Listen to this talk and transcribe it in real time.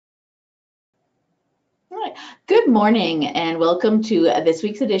All right. Good morning and welcome to this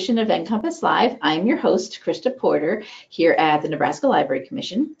week's edition of NCompass Live. I'm your host, Krista Porter, here at the Nebraska Library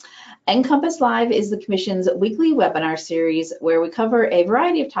Commission. NCompass Live is the Commission's weekly webinar series where we cover a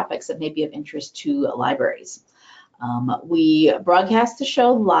variety of topics that may be of interest to libraries. We broadcast the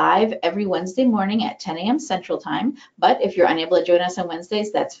show live every Wednesday morning at 10 a.m. Central Time, but if you're unable to join us on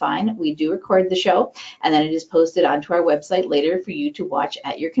Wednesdays, that's fine. We do record the show, and then it is posted onto our website later for you to watch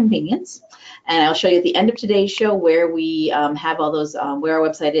at your convenience. And I'll show you at the end of today's show where we have all those, where our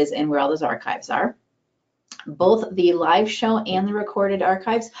website is and where all those archives are. Both the live show and the recorded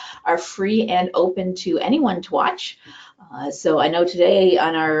archives are free and open to anyone to watch. So I know today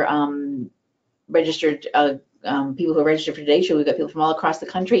on our registered people who are registered for today's show, we've got people from all across the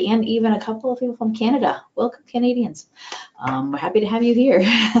country and even a couple of people from Canada. Welcome, Canadians. We're happy to have you here.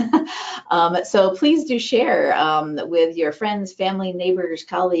 So please do share with your friends, family, neighbors,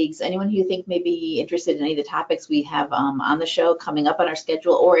 colleagues, anyone who you think may be interested in any of the topics we have on the show coming up on our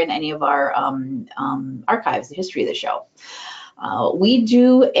schedule or in any of our archives, the history of the show. We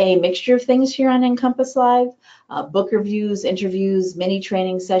do a mixture of things here on NCompass Live, book reviews, interviews, mini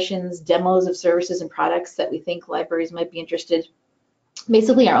training sessions, demos of services and products that we think libraries might be interested.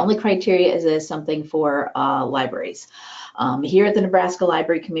 Basically, our only criteria is something for libraries. Here at the Nebraska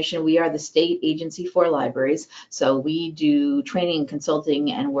Library Commission, we are the state agency for libraries, so we do training,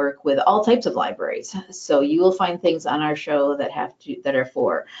 consulting, and work with all types of libraries. So you will find things on our show that are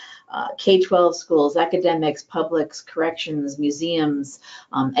for K-12 schools, academics, publics, corrections, museums,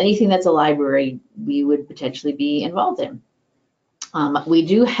 anything that's a library we would potentially be involved in. We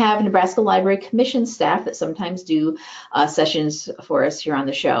do have Nebraska Library Commission staff that sometimes do sessions for us here on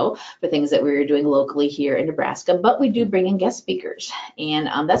the show for things that we're doing locally here in Nebraska, but we do bring in guest speakers. And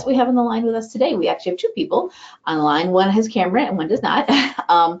that's what we have on the line with us today. We actually have two people on the line. One has camera and one does not.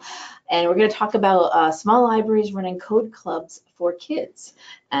 And we're going to talk about small libraries running code clubs for kids.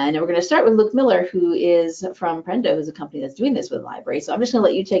 And we're going to start with Luke Miller, who is from Prenda, who's a company that's doing this with libraries. So I'm just going to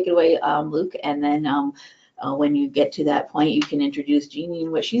let you take it away, Luke, and then when you get to that point, you can introduce Jeannie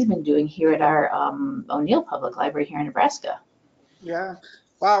and what she's been doing here at our O'Neill Public Library here in Nebraska. Yeah.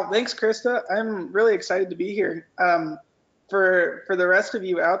 Wow. Thanks, Krista. I'm really excited to be here. For the rest of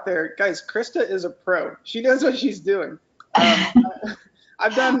you out there, guys, Krista is a pro. She knows what she's doing.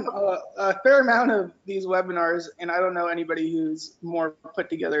 I've done a fair amount of these webinars, and I don't know anybody who's more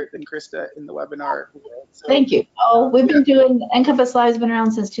put together than Krista in the webinar world. So, thank you. Oh, we've been doing, NCompass Live's been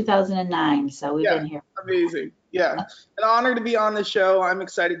around since 2009, so we've been here. Amazing. Yeah. An honor to be on the show. I'm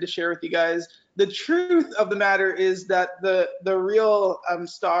excited to share with you guys. The truth of the matter is that the real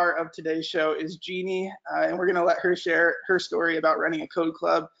star of today's show is Jeannie, and we're going to let her share her story about running a code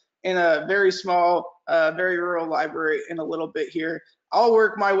club in a very small, very rural library in a little bit here. I'll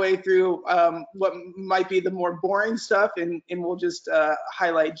work my way through what might be the more boring stuff, and we'll just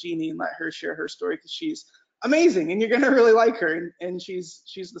highlight Jeannie and let her share her story because she's amazing, and you're going to really like her, and she's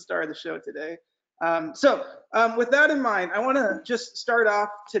the star of the show today. So with that in mind, I want to just start off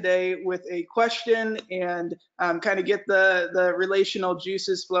today with a question and kind of get the relational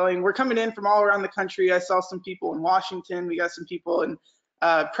juices flowing. We're coming in from all around the country. I saw some people in Washington. We got some people in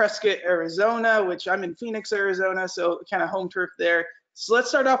Prescott, Arizona, which I'm in Phoenix, Arizona, so kind of home turf there. So let's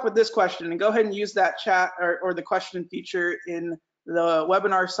start off with this question, and go ahead and use that chat or the question feature in the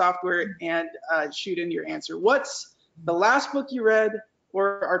webinar software and shoot in your answer. What's the last book you read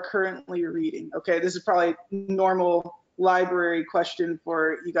or are currently reading? Okay, this is probably normal library question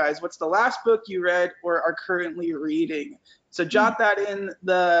for you guys. What's the last book you read or are currently reading? So jot that in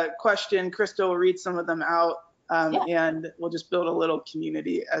the question. Krista will read some of them out, and we'll just build a little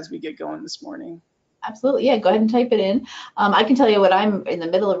community as we get going this morning. Absolutely, yeah, go ahead and type it in. I can tell you what I'm in the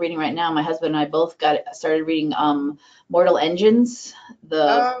middle of reading right now. My husband and I both started reading Mortal Engines,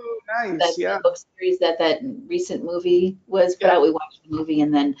 the book series that recent movie was put out. We watched the movie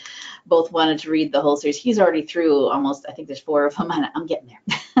and then both wanted to read the whole series. He's already through almost, I think there's 4 of them, and I'm getting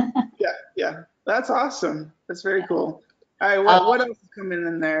there. Yeah, that's awesome. That's very cool. All right, what else is coming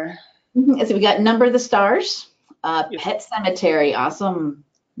in there? So we got Number the Stars, Pet Cemetery, awesome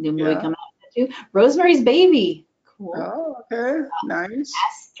new movie coming out. Rosemary's Baby, cool. Oh, okay, nice.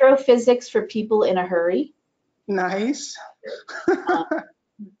 Astrophysics for People in a Hurry. Nice.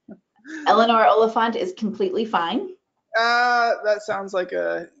 Eleanor Oliphant is Completely Fine. That sounds like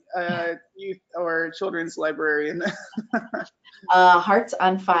a youth or children's librarian. Hearts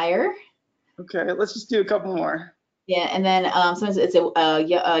on Fire. Okay, let's just do a couple more. Yeah, and then sometimes it's a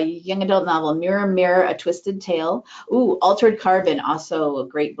young adult novel, Mirror, Mirror, A Twisted Tale. Ooh, Altered Carbon, also a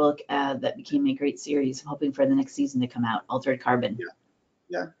great book that became a great series. I'm hoping for the next season to come out, Altered Carbon.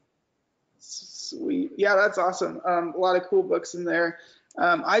 Yeah. Sweet. Yeah, that's awesome. A lot of cool books in there.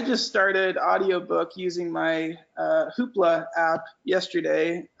 I just started audiobook using my Hoopla app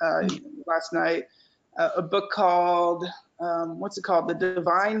yesterday, last night. A book called, what's it called? The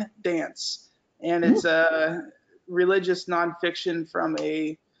Divine Dance. And it's a religious nonfiction from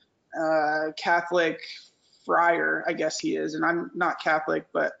a Catholic friar, I guess he is, and I'm not Catholic,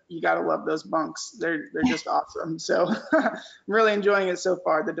 but you gotta love those monks. They're just awesome. So I'm really enjoying it so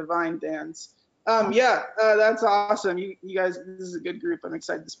far. The Divine Dance. Yeah, that's awesome. You guys, this is a good group. I'm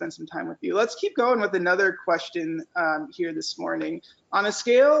excited to spend some time with you. Let's keep going with another question here this morning. On a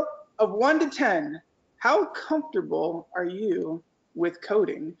scale of 1 to 10, how comfortable are you with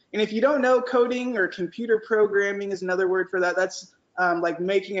coding? And if you don't know, coding or computer programming is another word for that. That's like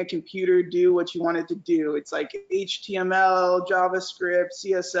making a computer do what you want it to do. It's like HTML, JavaScript,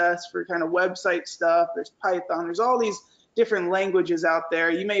 CSS for kind of website stuff. There's Python. There's all these different languages out there.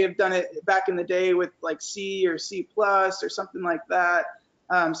 You may have done it back in the day with like C or C++ or something like that.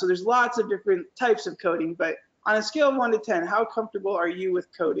 So there's lots of different types of coding, but on a scale of 1 to 10, how comfortable are you with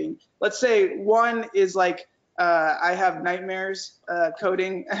coding? Let's say 1 is like, I have nightmares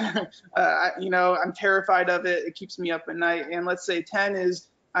coding. I'm terrified of it. It keeps me up at night. And let's say 10 is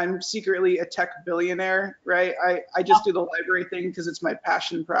I'm secretly a tech billionaire, right? I just do the library thing because it's my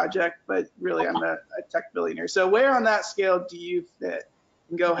passion project, but really I'm a tech billionaire. So where on that scale do you fit?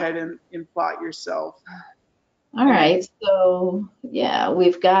 And go ahead and plot yourself. All right. So yeah,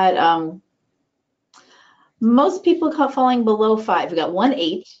 we've got most people falling below 5. We got 1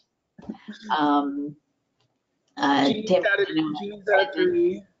 8. Jeannie's at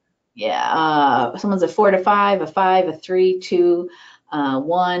 3. Yeah, someone's a 4 to 5, a 5, a 3, 2,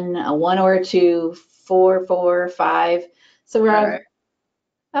 1, a 1 or a 2, 4, 4, 5. So we're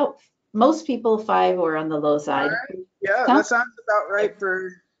about most people 5 or on the low side. Right. Yeah, that sounds about right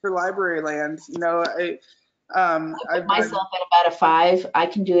for library land. I put myself at about a 5. I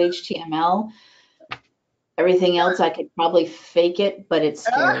can do HTML. Everything else I could probably fake it, but it's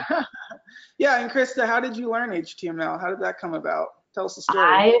scary. Yeah, and Krista, how did you learn HTML? How did that come about? Tell us the story.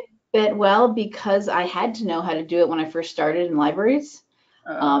 I bet because I had to know how to do it when I first started in libraries.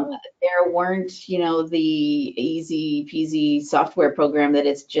 There weren't, the easy peasy software program that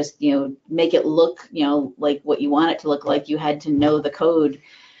it's just, make it look, like what you want it to look like. You had to know the code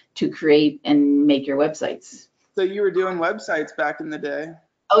to create and make your websites. So you were doing websites back in the day?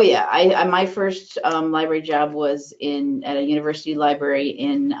 Oh yeah, I my first library job was at a university library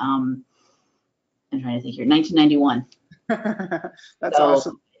in I'm trying to think here, 1991. That's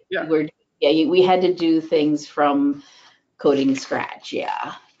awesome. Yeah. We had to do things from coding scratch.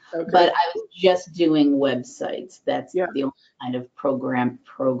 Yeah. Okay. But I was just doing websites. That's the only kind of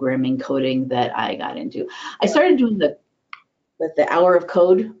programming coding that I got into. I started doing the hour of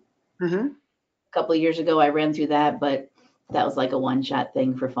code a couple of years ago. I ran through that, but that was like a one-shot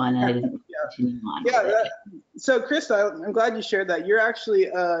thing for fun, and I didn't continue on. Yeah. So, Krista, I'm glad you shared that. You're actually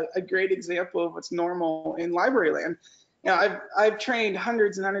a great example of what's normal in library land. I've trained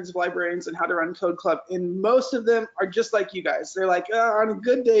hundreds and hundreds of librarians on how to run Code Club, and most of them are just like you guys. They're like, on a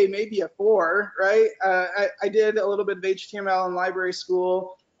good day, maybe a 4, right? I did a little bit of HTML in library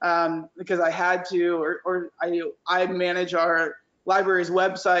school because I had to, or I manage our library's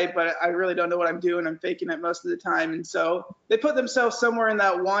website, but I really don't know what I'm doing. I'm faking it most of the time. And so they put themselves somewhere in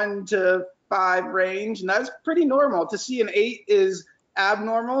that 1 to 5 range, and that's pretty normal. To see an 8 is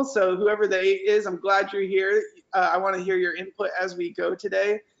abnormal. So whoever the 8 is, I'm glad you're here. I want to hear your input as we go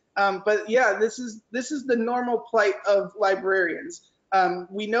today. But yeah, this is the normal plight of librarians.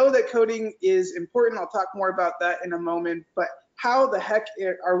 We know that coding is important. I'll talk more about that in a moment, but how the heck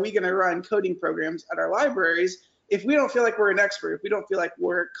are we going to run coding programs at our libraries if we don't feel like we're an expert, if we don't feel like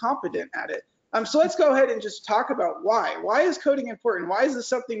we're competent at it? So let's go ahead and just talk about why. Why is coding important? Why is this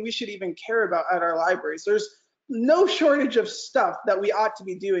something we should even care about at our libraries? There's no shortage of stuff that we ought to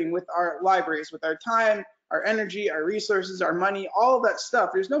be doing with our libraries, with our time, our energy, our resources, our money, all of that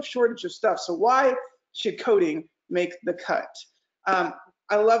stuff. There's no shortage of stuff. So why should coding make the cut?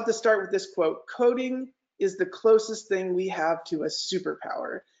 I love to start with this quote: coding is the closest thing we have to a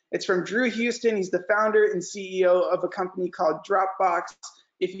superpower. It's from Drew Houston. He's the founder and CEO of a company called Dropbox.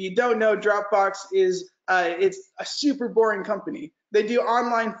 If you don't know, Dropbox is it's a super boring company. They do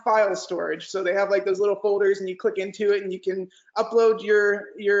online file storage. So they have like those little folders and you click into it and you can upload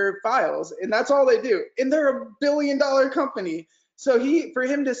your files, and that's all they do. And they're $1 billion company. So for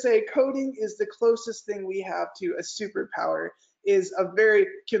him to say coding is the closest thing we have to a superpower is a very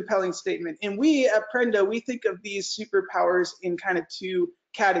compelling statement. And we at Prenda, we think of these superpowers in kind of 2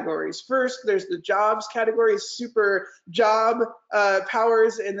 categories. First, there's the jobs category, super job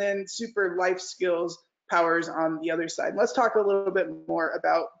powers, and then super life skills powers on the other side. Let's talk a little bit more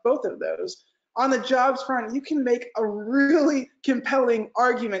about both of those. On the jobs front, you can make a really compelling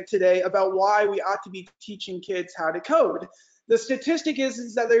argument today about why we ought to be teaching kids how to code. The statistic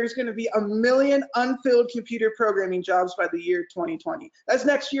is that there's going to be 1 million unfilled computer programming jobs by the year 2020. That's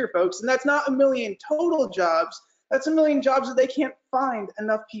next year, folks, and that's not 1 million total jobs. That's 1 million jobs that they can't find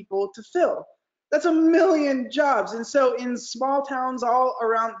enough people to fill. That's 1 million jobs. And so in small towns all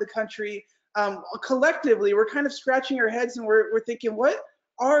around the country, collectively, we're kind of scratching our heads and we're thinking, what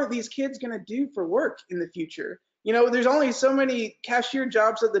are these kids going to do for work in the future? You know, there's only so many cashier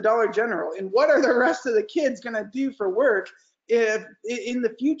jobs at the Dollar General, and what are the rest of the kids going to do for work in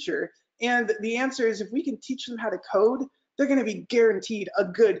the future? And the answer is, if we can teach them how to code, they're going to be guaranteed a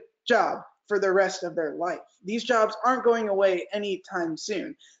good job for the rest of their life. These jobs aren't going away anytime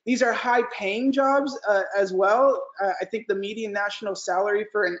soon. These are high-paying jobs as well. I think the median national salary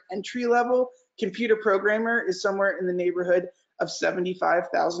for an entry-level computer programmer is somewhere in the neighborhood of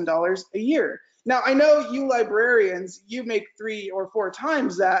 $75,000 a year. Now, I know you librarians, you make 3 or 4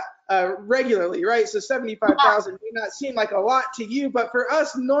 times that regularly, right? So 75,000 may not seem like a lot to you, but for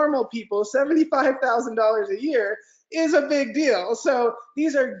us normal people, $75,000 a year is a big deal. So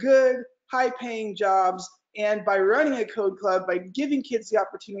these are good, high-paying jobs, and by running a code club, by giving kids the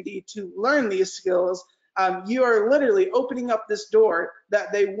opportunity to learn these skills, you are literally opening up this door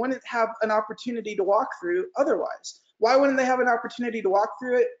that they wouldn't have an opportunity to walk through otherwise. Why wouldn't they have an opportunity to walk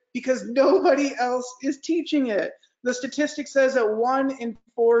through it? Because nobody else is teaching it. The statistic says that 1 in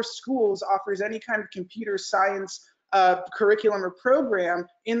 4 schools offers any kind of computer science curriculum or program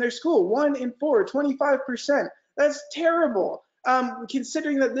in their school. 1 in 4, 25%. That's terrible.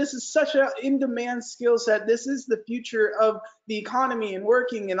 Considering that this is such an in-demand skill set, this is the future of the economy and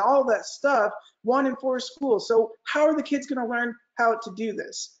working and all that stuff, 1 in 4 schools. So how are the kids going to learn how to do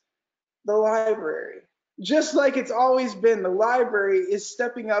this? The library. Just like it's always been, the library is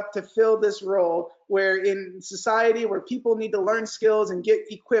stepping up to fill this role where in society where people need to learn skills and get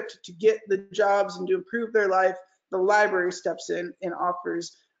equipped to get the jobs and to improve their life, the library steps in and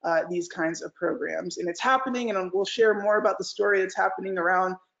offers these kinds of programs. And it's happening, and we'll share more about the story that's happening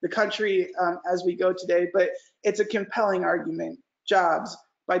around the country as we go today, but it's a compelling argument. Jobs.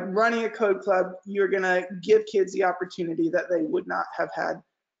 By running a code club, you're gonna give kids the opportunity that they would not have had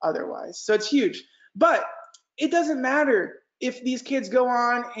otherwise. So it's huge. But it doesn't matter if these kids go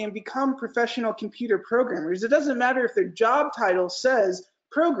on and become professional computer programmers. It doesn't matter if their job title says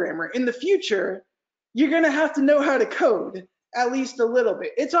programmer. In the future, you're going to have to know how to code at least a little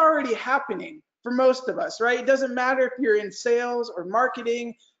bit. It's already happening for most of us, right? It doesn't matter if you're in sales or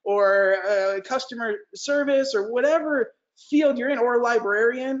marketing or customer service or whatever field you're in, or a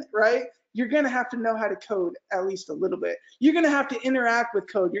librarian, right? You're going to have to know how to code at least a little bit. You're going to have to interact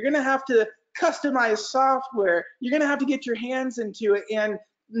with code. You're going to have to customize software. You're going to have to get your hands into it and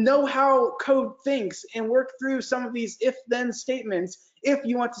know how code thinks and work through some of these if-then statements if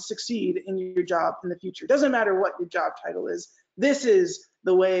you want to succeed in your job in the future. Doesn't matter what your job title is. This is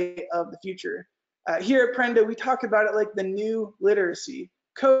the way of the future. Here at Prenda, we talk about it like the new literacy.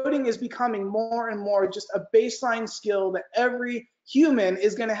 Coding is becoming more and more just a baseline skill that every human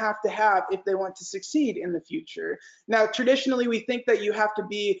is going to have if they want to succeed in the future. Now, traditionally, we think that you have to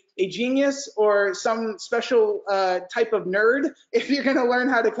be a genius or some special type of nerd if you're going to learn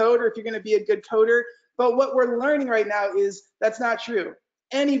how to code or if you're going to be a good coder. But what we're learning right now is that's not true.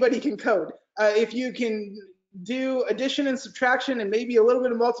 Anybody can code. If you can do addition and subtraction and maybe a little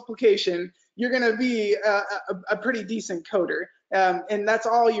bit of multiplication, you're going to be a pretty decent coder. And that's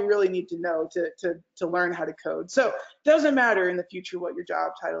all you really need to know to learn how to code. So it doesn't matter in the future what your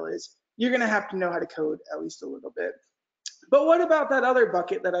job title is. You're going to have to know how to code at least a little bit. But what about that other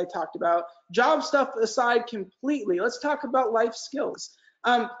bucket that I talked about? Job stuff aside completely. Let's talk about life skills.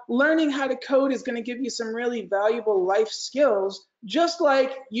 Learning how to code is going to give you some really valuable life skills, just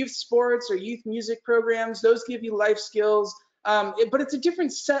like youth sports or youth music programs. Those give you life skills, but it's a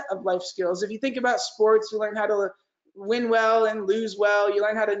different set of life skills. If you think about sports, you learn how to win well and lose well. You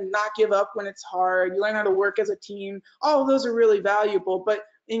learn how to not give up when it's hard. You learn how to work as a team. All of those are really valuable. But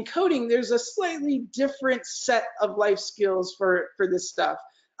in coding, there's a slightly different set of life skills for this stuff.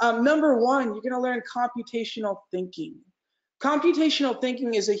 Number one, you're going to learn computational thinking. Computational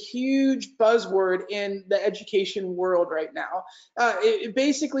thinking is a huge buzzword in the education world right now. It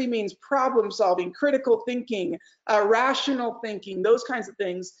basically means problem solving, critical thinking, rational thinking, those kinds of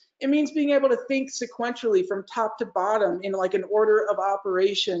things. It means being able to think sequentially from top to bottom in like an order of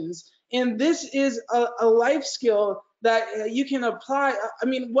operations. And this is a life skill that you can apply. I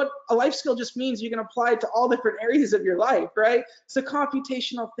mean, what a life skill just means you can apply it to all different areas of your life, right? So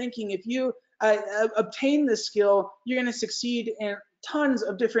computational thinking, if you obtain this skill, you're going to succeed in tons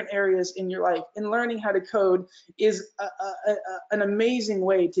of different areas in your life. And learning how to code is an amazing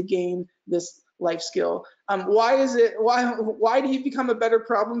way to gain this life skill. Why do you become a better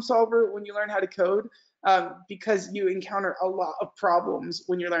problem solver when you learn how to code? Because you encounter a lot of problems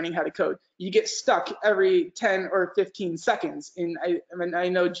when you're learning how to code. You get stuck every 10 or 15 seconds. And I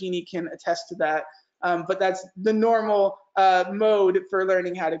know Jeannie can attest to that, but that's the normal mode for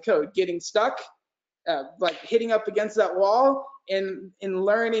learning how to code. Getting stuck, like hitting up against that wall, and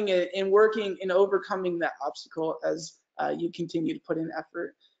learning it and working and overcoming that obstacle as you continue to put in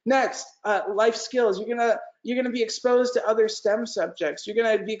effort. Next, life skills. You're gonna be exposed to other STEM subjects. You're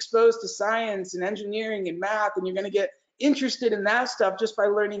gonna be exposed to science and engineering and math, and you're gonna get interested in that stuff just by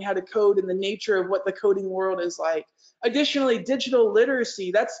learning how to code and the nature of what the coding world is like. Additionally, digital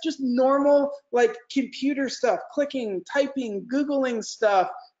literacy. That's just normal, like, computer stuff, clicking, typing, Googling stuff,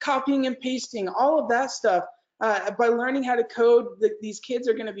 copying and pasting, all of that stuff. By learning how to code, these kids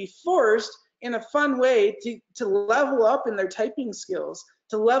are gonna be forced in a fun way to level up in their typing skills,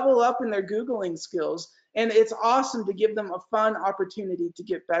 to level up in their Googling skills. And it's awesome to give them a fun opportunity to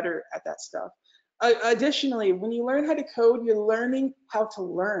get better at that stuff. Additionally, when you learn how to code, you're learning how to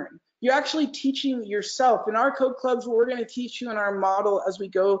learn. You're actually teaching yourself. In our code clubs, what we're going to teach you in our model as we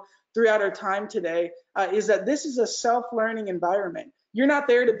go throughout our time today is that this is a self-learning environment. You're not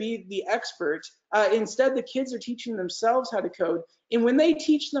there to be the expert. Instead, the kids are teaching themselves how to code. And when they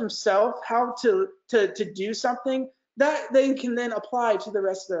teach themselves how to do something, that they can then apply to the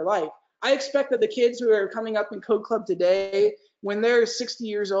rest of their life. I expect that the kids who are coming up in Code Club today, when they're 60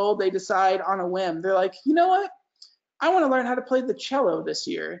 years old, they decide on a whim. They're like, you know what? I want to learn how to play the cello this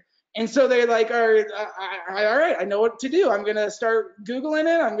year. And so they're like, all right, I know what to do. I'm going to start Googling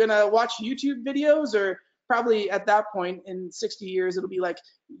it. I'm going to watch YouTube videos, or probably at that point in 60 years, it'll be like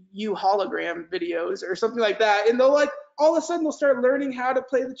hologram videos or something like that. And they'll, like, all of a sudden they'll start learning how to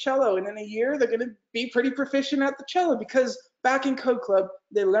play the cello. And in a year, they're going to be pretty proficient at the cello because back in Code Club,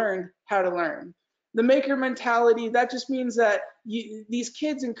 they learned how to learn. The maker mentality, that just means that these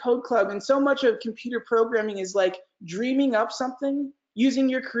kids in Code Club, and so much of computer programming is like dreaming up something, using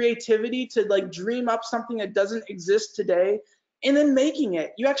your creativity to, like, dream up something that doesn't exist today, and then making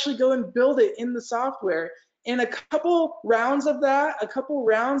it. You actually go and build it in the software. And a couple rounds of that, a couple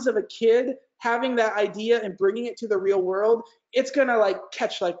rounds of a kid having that idea and bringing it to the real world, it's gonna, like,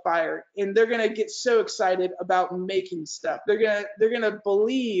 catch like fire, and they're gonna get so excited about making stuff. They're gonna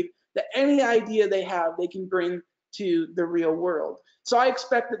believe that any idea they have, they can bring to the real world. So I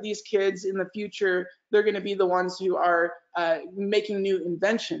expect that these kids in the future, they're gonna be the ones who are making new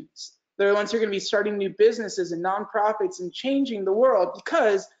inventions. They're the ones who are gonna be starting new businesses and nonprofits and changing the world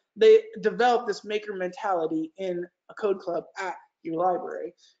because they develop this maker mentality in a code club at your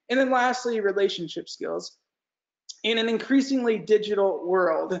library. And then lastly, relationship skills. In an increasingly digital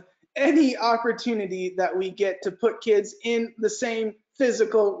world, any opportunity that we get to put kids in the same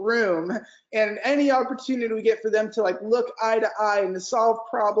physical room, and any opportunity we get for them to, like, look eye to eye and to solve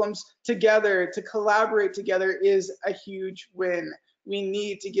problems together, to collaborate together, is a huge win. We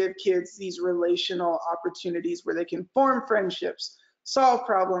need to give kids these relational opportunities where they can form friendships, solve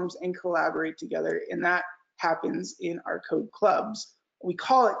problems, and collaborate together. And that happens in our code clubs. We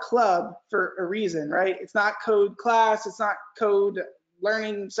call it club for a reason, right? It's not code class, it's not code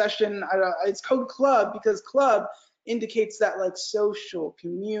learning session. It's code club because club indicates that, like, social,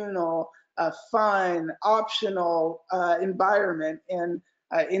 communal, fun, optional environment. And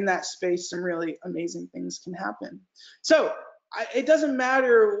in that space, some really amazing things can happen. So it doesn't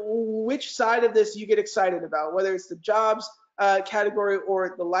matter which side of this you get excited about, whether it's the jobs category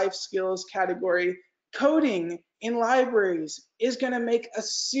or the life skills category. Coding in libraries is going to make a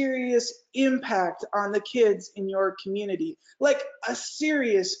serious impact on the kids in your community, like a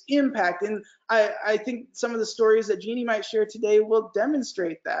serious impact. And I think some of the stories that Jeannie might share today will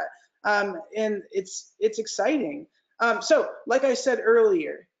demonstrate that. And it's exciting. So like I said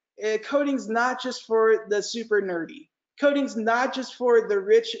earlier, coding's not just for the super nerdy. Coding's not just for the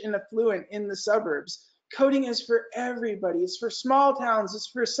rich and affluent in the suburbs. Coding is for everybody. It's for small towns, it's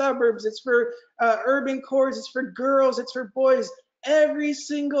for suburbs, it's for urban cores, it's for girls, it's for boys. Every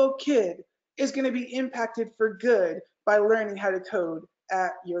single kid is going to be impacted for good by learning how to code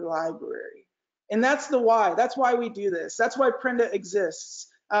at your library. And that's the why. That's why we do this. That's why Prenda exists.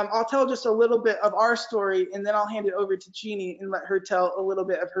 I'll tell just a little bit of our story, and then I'll hand it over to Jeannie and let her tell a little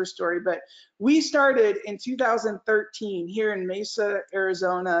bit of her story. But we started in 2013 here in Mesa,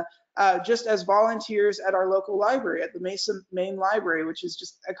 Arizona, just as volunteers at our local library, at the Mesa Main Library, which is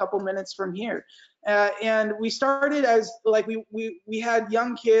just a couple minutes from here. And we started as like we had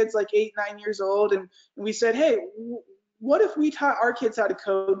young kids like 8, 9 years old, and we said, hey, what if we taught our kids how to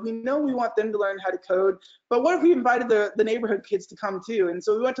code? We know we want them to learn how to code, but what if we invited the neighborhood kids to come too? And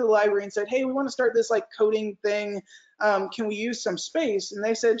so we went to the library and said, hey, we want to start this like coding thing. Can we use some space? And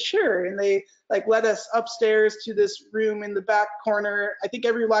they said, sure. And they like led us upstairs to this room in the back corner. I think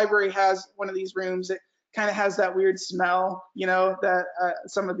every library has one of these rooms. It kind of has that weird smell, you know, that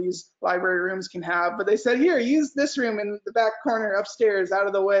some of these library rooms can have. But they said, here, use this room in the back corner upstairs, out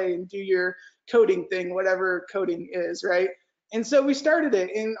of the way, and do your coding thing, whatever coding is, right? And so we started it,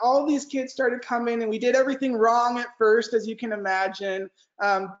 and all these kids started coming, and we did everything wrong at first, as you can imagine,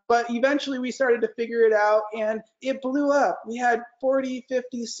 but eventually we started to figure it out, and it blew up. We had 40,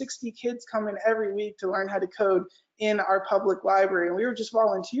 50, 60 kids coming every week to learn how to code in our public library, and we were just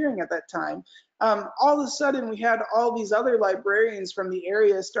volunteering at that time. All of a sudden, we had all these other librarians from the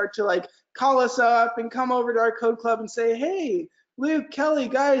area start to like call us up and come over to our code club and say, hey, Luke, Kelly,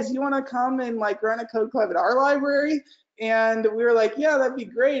 guys, you want to come and like run a code club at our library? And we were like, yeah, that'd be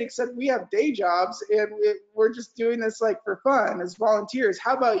great, except we have day jobs and we're just doing this like for fun as volunteers.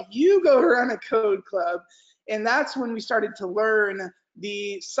 How about you go run a code club? And that's when we started to learn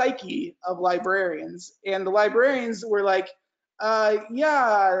the psyche of librarians. And the librarians were like,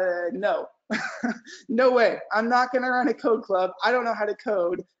 yeah, no. No way. I'm not going to run a code club. I don't know how to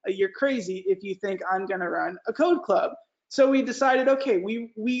code. You're crazy if you think I'm going to run a code club. So we decided, okay,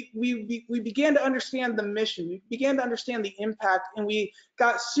 we began to understand the mission, we began to understand the impact, and we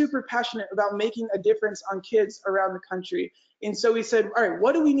got super passionate about making a difference on kids around the country. And so we said, all right,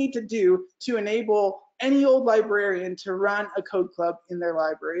 what do we need to do to enable any old librarian to run a code club in their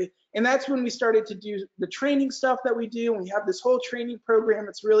library? And that's when we started to do the training stuff that we do. And we have this whole training program.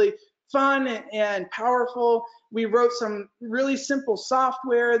 It's really fun and powerful. We wrote some really simple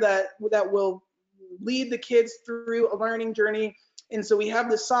software that will lead the kids through a learning journey. And so we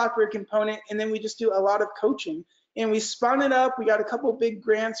have the software component, and then we just do a lot of coaching. And we spun it up. We got a couple big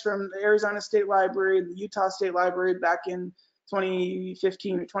grants from the Arizona State Library, the Utah State Library back in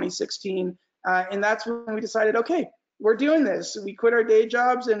 2015 or 2016. And that's when we decided, okay, we're doing this. We quit our day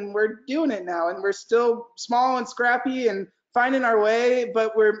jobs and we're doing it now. And we're still small and scrappy and finding our way,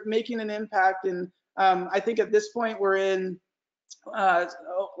 but we're making an impact. And I think at this point we're in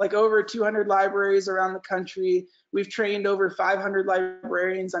like over 200 libraries around the country. We've trained over 500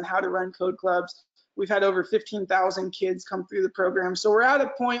 librarians on how to run code clubs. We've had over 15,000 kids come through the program. So we're at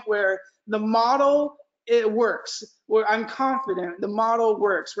a point where the model, it works. Where I'm confident the model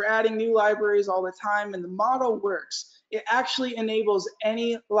works. We're adding new libraries all the time, and the model works. It actually enables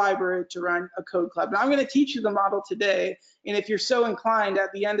any library to run a code club. Now I'm going to teach you the model today, and if you're so inclined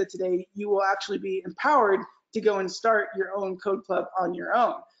at the end of today, you will actually be empowered to go and start your own code club on your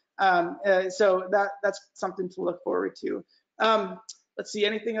own. So that's something to look forward to. Let's see,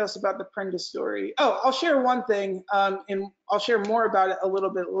 anything else about the Prenda story? Oh, I'll share one thing, and I'll share more about it a little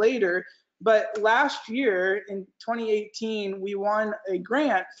bit later. But last year in 2018, we won a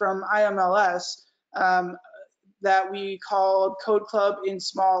grant from IMLS that we called Code Club in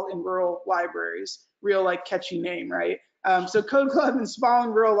Small and Rural Libraries. Real like catchy name, right? So Code Club in Small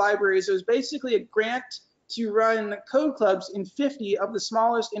and Rural Libraries, it was basically a grant to run code clubs in 50 of the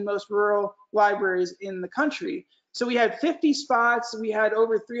smallest and most rural libraries in the country. So we had 50 spots. We had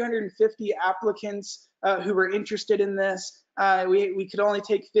over 350 applicants who were interested in this. We could only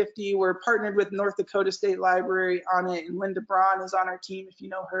take 50. We're partnered with North Dakota State Library on it, and Linda Braun is on our team, if you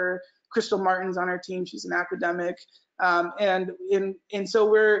know her. Crystal Martin's on our team. She's an academic. And so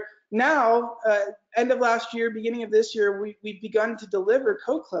we're now, end of last year, beginning of this year, we've begun to deliver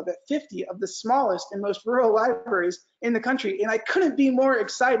Code Club at 50 of the smallest and most rural libraries in the country. And I couldn't be more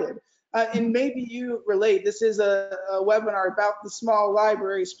excited. And maybe you relate. This is a webinar about the small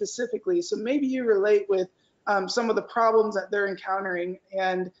library specifically. So maybe you relate with some of the problems that they're encountering.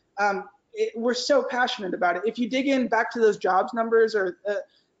 And we're so passionate about it. If you dig in back to those jobs numbers, or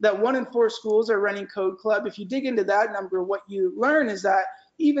that 1 in 4 schools are running Code Club, if you dig into that number, what you learn is that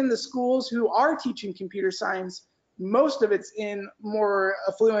even the schools who are teaching computer science, most of it's in more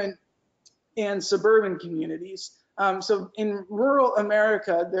affluent and suburban communities. So in rural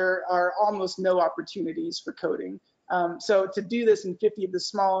America, there are almost no opportunities for coding. So to do this in 50 of the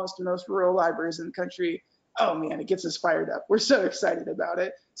smallest and most rural libraries in the country, oh man, it gets us fired up. We're so excited about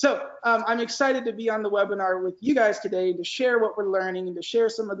it. So I'm excited to be on the webinar with you guys today to share what we're learning and to share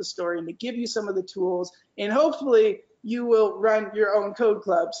some of the story and to give you some of the tools. And hopefully you will run your own code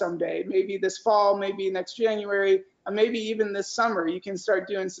club someday, maybe this fall, maybe next January. maybe even this summer, you can start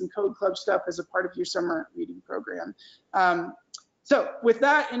doing some Code Club stuff as a part of your summer reading program. So with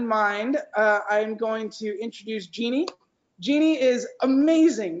that in mind, I'm going to introduce Jeannie. Jeannie is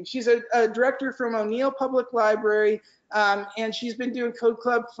amazing. She's a director from O'Neill Public Library, and she's been doing Code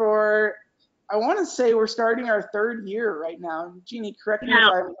Club for, I want to say we're starting our 3rd year right now. Jeannie, correct me if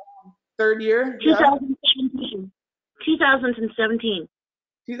I'm wrong. 3rd year? 2017. 2017.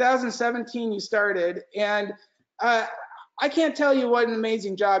 2017 you started, and I can't tell you what an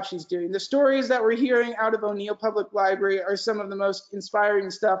amazing job she's doing. The stories that we're hearing out of O'Neill Public Library are some of the most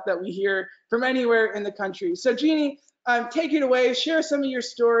inspiring stuff that we hear from anywhere in the country. So Jeannie, take it away, share some of your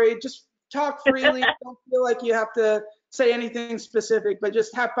story, just talk freely. Don't feel like you have to say anything specific, but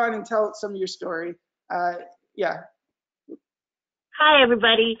just have fun and tell some of your story. Yeah. Hi,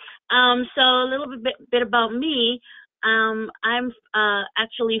 everybody. So a little bit about me. I'm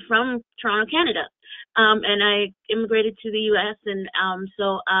actually from Toronto, Canada, and I immigrated to the U.S. And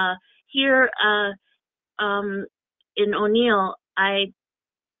so here in O'Neill, I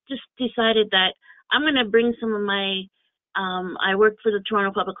just decided that I'm going to bring some of my, I worked for the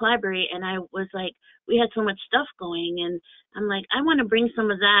Toronto Public Library, and I was like, we had so much stuff going, and I'm like, I want to bring some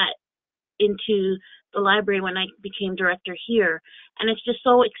of that into the library when I became director here. And it's just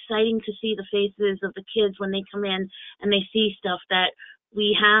so exciting to see the faces of the kids when they come in and they see stuff that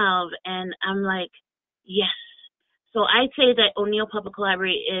we have, and I'm like, yes. So I'd say that O'Neill Public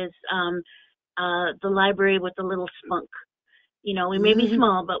Library is the library with a little spunk. You know, we may be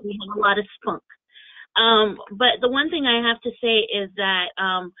small, but we have a lot of spunk. But the one thing I have to say is that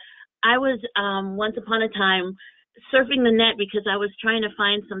I was once upon a time surfing the net because I was trying to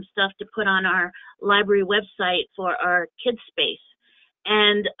find some stuff to put on our library website for our kids space.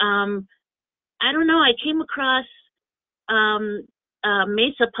 And I don't know, I came across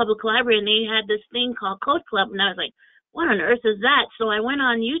Mesa Public Library, and they had this thing called Code Club, and I was like, what on earth is that? So I went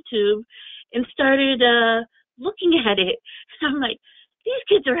on YouTube and started looking at it. I'm like, these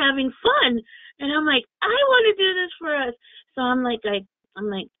kids are having fun. And I'm like, I want to do this for us. So I'm like,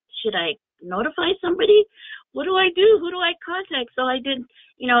 should I notify somebody? What do I do? Who do I contact? So I did,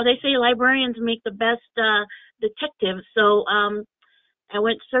 you know, they say librarians make the best detectives. So I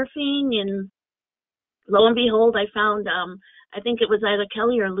went surfing, and lo and behold, I found, I think it was either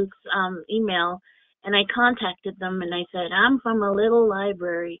Kelly or Luke's email, and I contacted them, and I said, I'm from a little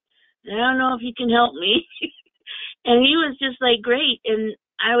library. I don't know if you can help me. And he was just like, great. And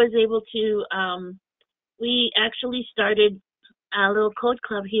I was able to, we actually started a little code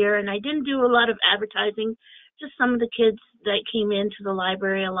club here, and I didn't do a lot of advertising, just some of the kids that came into the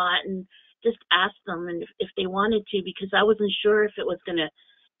library a lot, and just asked them and if they wanted to, because I wasn't sure if it was going to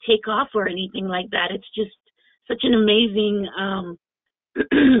take off or anything like that. It's just such an amazing,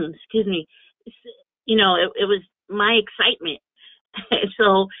 excuse me, you know, it was my excitement.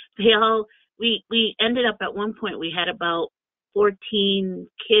 So they all, we ended up at one point, we had about 14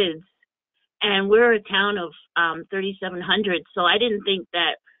 kids, and we're a town of 3,700. So I didn't think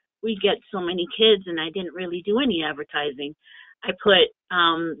that we'd get so many kids, and I didn't really do any advertising. I put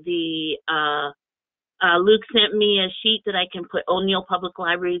Luke sent me a sheet that I can put O'Neill Public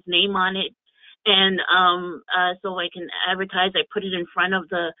Library's name on it, and so I can advertise. I put it in front of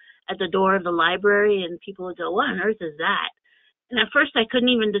at the door of the library, and people would go, what on earth is that? And at first I couldn't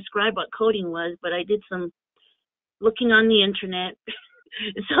even describe what coding was, but I did some looking on the internet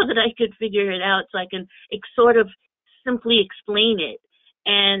so that I could figure it out, so I can sort of simply explain it.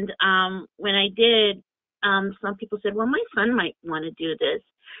 And when I did, some people said, well, my son might want to do this.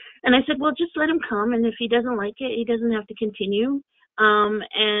 And I said, well, just let him come, and if he doesn't like it, he doesn't have to continue.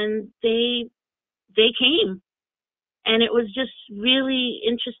 And they came. And it was just really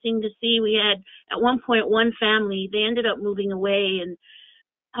interesting to see. We had, at one point, one family, they ended up moving away, and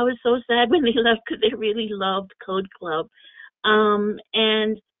I was so sad when they left because they really loved Code Club. And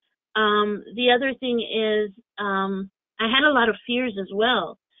the other thing is, I had a lot of fears as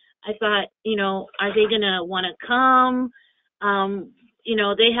well. I thought, you know, are they going to want to come? You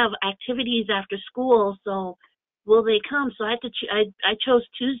know, they have activities after school, so will they come? So I had to I chose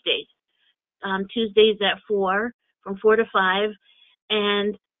Tuesdays. Tuesdays at 4, from 4 to 5,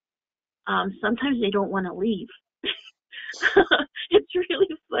 and sometimes they don't want to leave. It's really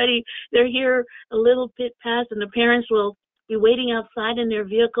funny. They're here a little bit past, and the parents will be waiting outside in their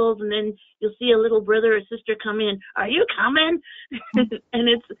vehicles, and then you'll see a little brother or sister come in. Are you coming? And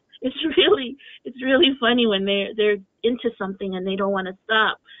it's really funny when they're into something and they don't want to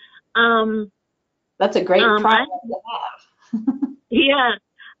stop. That's a great problem to have. Yeah,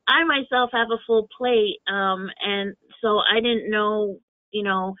 I myself have a full plate, and so I didn't know, you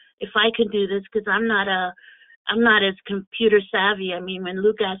know, if I could do this, because I'm not I'm not as computer savvy. I mean, when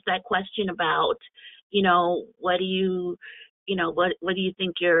Luke asked that question about, what do you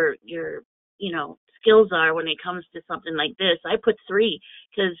think your skills are when it comes to something like this, I put 3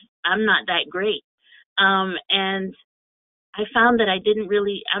 because I'm not that great. And I found that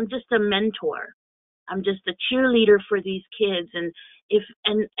I'm just a mentor. I'm just a cheerleader for these kids. And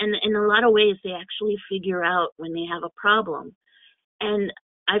and in a lot of ways, they actually figure out when they have a problem. And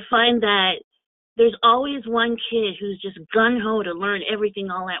I find that there's always one kid who's just gung-ho to learn everything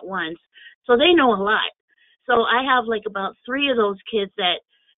all at once. So they know a lot. So I have like about 3 of those kids that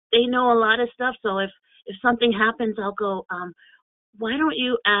they know a lot of stuff. So if something happens, I'll go, why don't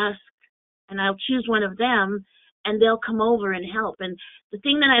you ask, and I'll choose one of them, and they'll come over and help. And the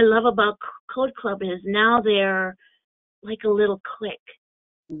thing that I love about Code Club is now they're like a little clique.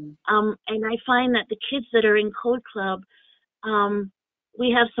 And I find that the kids that are in Code Club,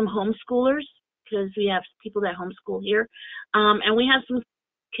 we have some homeschoolers because we have people that homeschool here. And we have some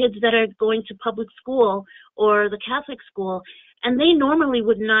kids that are going to public school or the Catholic school, and they normally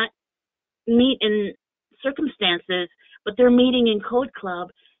would not meet in circumstances, but they're meeting in Code Club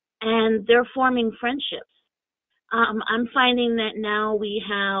and they're forming friendships. I'm finding that now we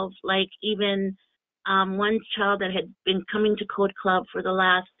have like even one child that had been coming to Code Club for the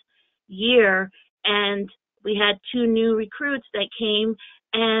last year, and we had 2 new recruits that came,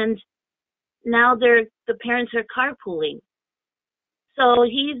 and now the parents are carpooling. So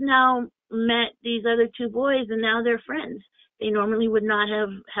he's now met these other 2 boys, and now they're friends. They normally would not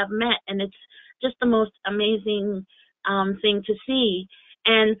have met, and it's just the most amazing thing to see.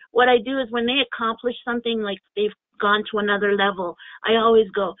 And what I do is when they accomplish something, like they've gone to another level, I always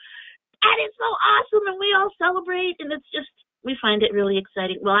go, that is so awesome, and we all celebrate, and it's just, we find it really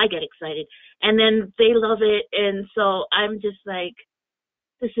exciting. Well, I get excited, and then they love it, and so I'm just like,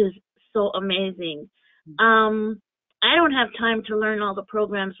 this is so amazing. I don't have time to learn all the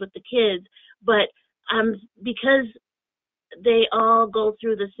programs with the kids, but because they all go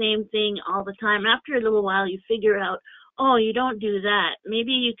through the same thing all the time, after a little while you figure out, oh, you don't do that.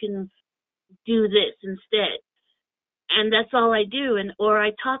 Maybe you can do this instead. And that's all I do. Or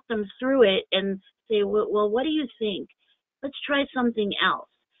I talk them through it and say, well, what do you think? Let's try something else.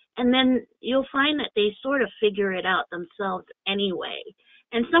 And then you'll find that they sort of figure it out themselves anyway.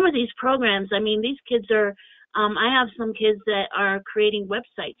 And some of these programs, I mean, these kids are, I have some kids that are creating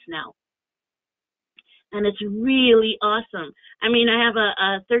websites now. And it's really awesome. I mean, I have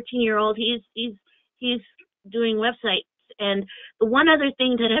a 13-year-old, he's doing websites. And the one other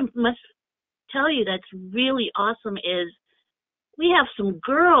thing that I must tell you that's really awesome is we have some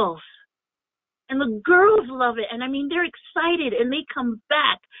girls, and the girls love it. And I mean, they're excited and they come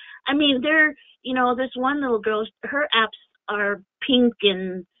back. I mean, they're, this one little girl, her apps are pink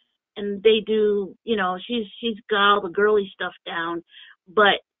and they do, she's got all the girly stuff down,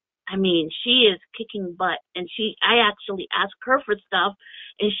 but I mean, she is kicking butt, and I actually ask her for stuff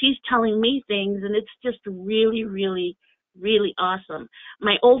and she's telling me things, and it's just really, really, really awesome.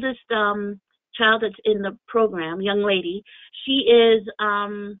 My oldest child that's in the program, young lady, she's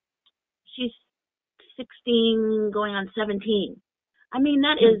 16 going on 17. I mean,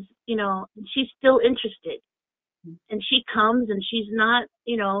 that is, she's still interested. And she comes, and she's not,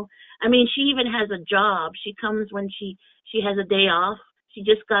 I mean, she even has a job. She comes when she has a day off. She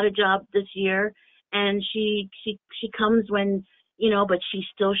just got a job this year, and she comes when, but she's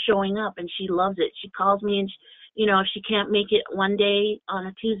still showing up, and she loves it. She calls me, and if she can't make it one day on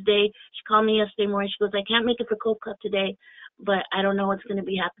a Tuesday, she called me yesterday morning. She goes, I can't make it for Code Club today, but I don't know what's going to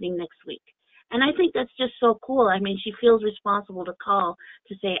be happening next week. And I think that's just so cool. I mean, she feels responsible to call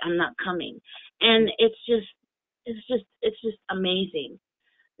to say, I'm not coming. And it's just amazing.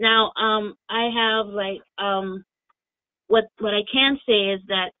 Now, I have what I can say is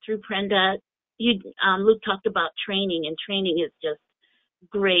that through Prenda, Luke talked about training, and training is just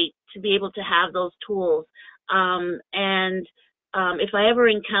great to be able to have those tools. If I ever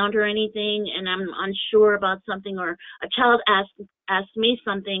encounter anything and I'm unsure about something, or a child asks me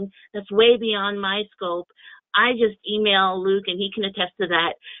something that's way beyond my scope, I just email Luke, and he can attest to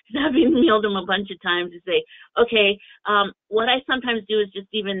that. I've emailed him a bunch of times to say, okay, what I sometimes do is just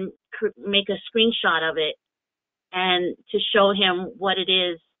even make a screenshot of it and to show him what it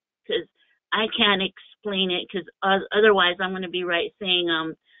is, because I can't explain it, because otherwise I'm going to be saying,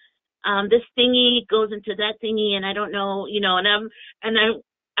 this thingy goes into that thingy, and I don't know, and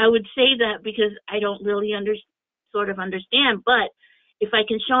I would say that because I don't really understand, but if I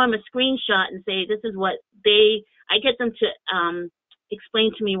can show him a screenshot and say, this is what I get them to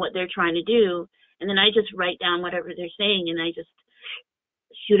explain to me what they're trying to do, and then I just write down whatever they're saying, and I just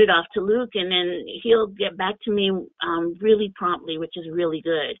shoot it off to Luke, and then he'll get back to me really promptly, which is really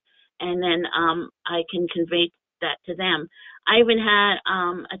good. And then I can convey that to them. I even had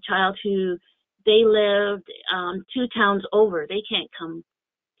a child who they lived 2 towns over. They can't come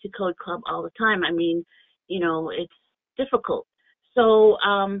to Code Club all the time. I mean, it's difficult. So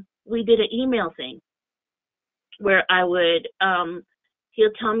we did an email thing where I would,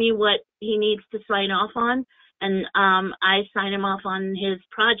 he'll tell me what he needs to sign off on, and I sign him off on his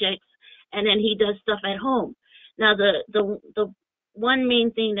projects, and then he does stuff at home. Now, the one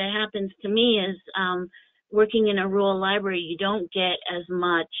main thing that happens to me is working in a rural library, you don't get as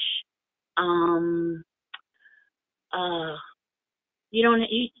much,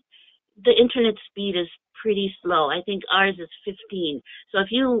 the internet speed is pretty slow. I think ours is 15. So if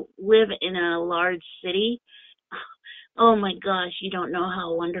you live in a large city, oh my gosh, you don't know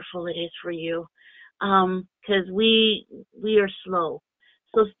how wonderful it is for you. Because we are slow.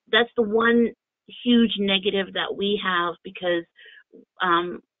 So that's the one huge negative that we have, because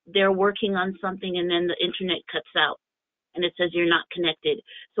they're working on something and then the internet cuts out and it says you're not connected.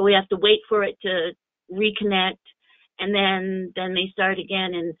 So we have to wait for it to reconnect, and then they start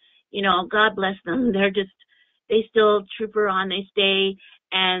again. And God bless them. They still trooper on. They stay,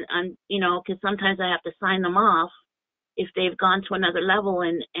 and because sometimes I have to sign them off if they've gone to another level,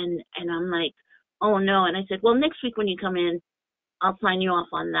 and I'm like, oh no. And I said, well, next week when you come in, I'll sign you off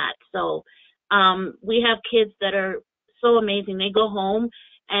on that. So we have kids that are so amazing. They go home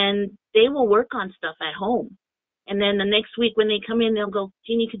and they will work on stuff at home. And then the next week when they come in, they'll go,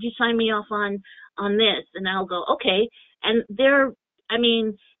 Jeannie, could you sign me off on this? And I'll go, okay. And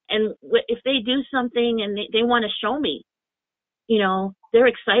if they do something and they want to show me, they're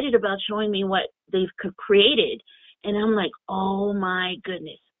excited about showing me what they've created. And I'm like, oh my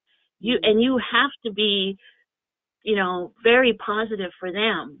goodness. You have to be, very positive for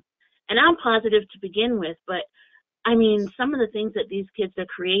them. And I'm positive to begin with, but I mean, some of the things that these kids are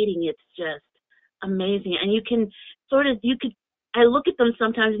creating, it's just amazing. And I look at them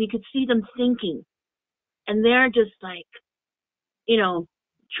sometimes and you could see them thinking, and they're just like,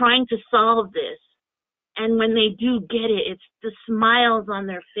 trying to solve this. And when they do get it, it's the smiles on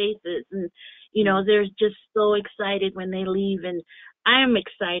their faces, and they're just so excited when they leave, and I'm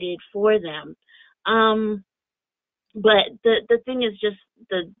excited for them. But the thing is just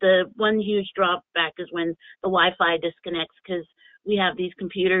the one huge drawback is when the Wi-Fi disconnects, because we have these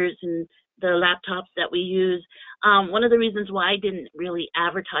computers and the laptops that we use. One of the reasons why I didn't really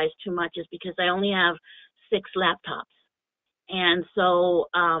advertise too much is because I only have 6 laptops. And so,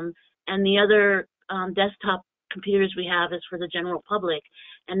 and the other desktop computers we have is for the general public,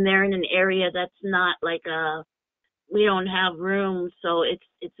 and they're in an area that's not like we don't have room, so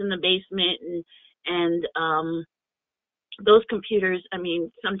it's in the basement, and those computers, I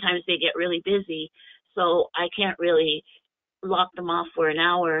mean, sometimes they get really busy, so I can't really lock them off for an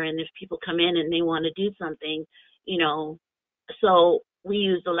hour, and if people come in and they want to do something, so we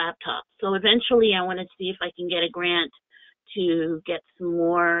use the laptop. So eventually I want to see if I can get a grant to get some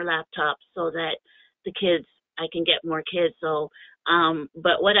more laptops so that I can get more kids. So,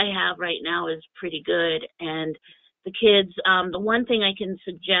 but what I have right now is pretty good. And the kids, the one thing I can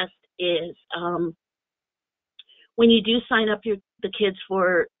suggest is, when you do sign up the kids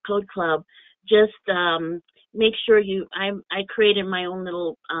for Code Club, just make sure I created my own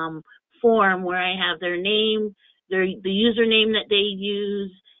little form where I have their name, the username that they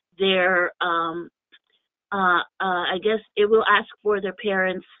use, their I guess it will ask for their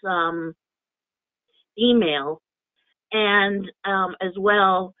parents' email, and as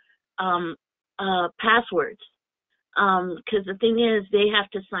well passwords. Because the thing is, they have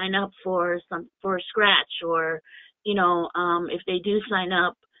to sign up for Scratch, or if they do sign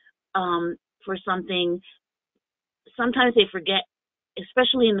up for something, sometimes they forget,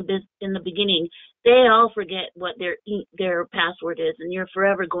 especially in the beginning. They all forget what their password is, and you're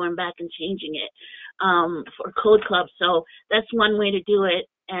forever going back and changing it for Code Club. So that's one way to do it,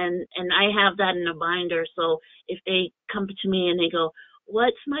 and I have that in a binder. So if they come to me and they go,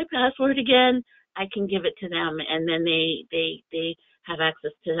 "What's my password again?" I can give it to them, and then they have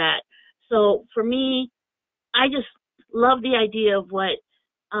access to that. So for me, I just love the idea of what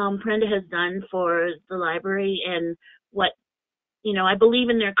Prenda has done for the library, and what, I believe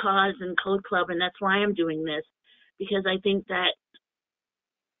in their cause and Code Club, and that's why I'm doing this, because I think that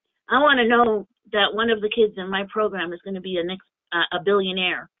I want to know that one of the kids in my program is going to be a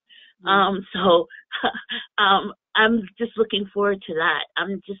billionaire. So I'm just looking forward to that.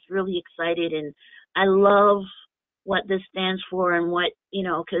 I'm just really excited, and I love what this stands for, and what,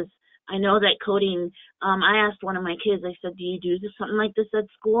 because I know that coding, I asked one of my kids, I said, do you do something like this at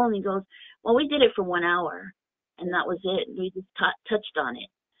school? And he goes, well, we did it for 1 hour, and that was it. We just touched on it,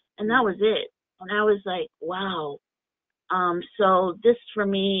 and that was it. And I was like, wow. So this for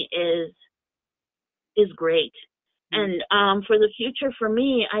me is great. And for the future for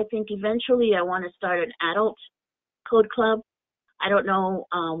me, I think eventually I want to start an adult code club. I don't know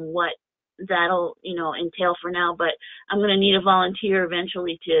what that'll, entail for now, but I'm going to need a volunteer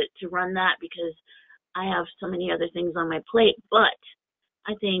eventually to run that, because I have so many other things on my plate. But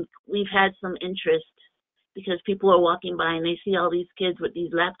I think we've had some interest, because people are walking by and they see all these kids with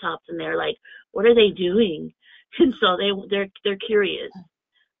these laptops and they're like, what are they doing? And so they're curious.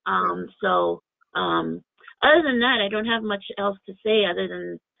 Other than that, I don't have much else to say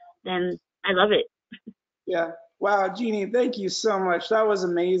other than I love it. Yeah. Wow, Jeannie, thank you so much. That was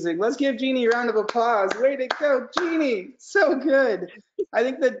amazing. Let's give Jeannie a round of applause. Way to go, Jeannie. So good. I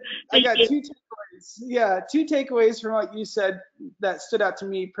think that I got two takeaways. Yeah, two takeaways from what you said that stood out to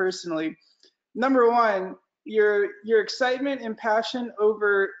me personally. Number one, your excitement and passion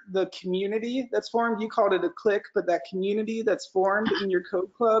over the community that's formed. You called it a clique, but that community that's formed in your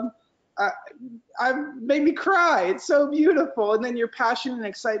code club, I made me cry. It's so beautiful. And then your passion and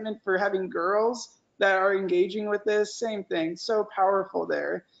excitement for having girls that are engaging with this, same thing, so powerful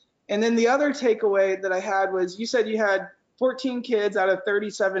there. And then the other takeaway that I had was, you said you had 14 kids out of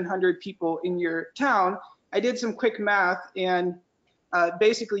 3,700 people in your town. I did some quick math, and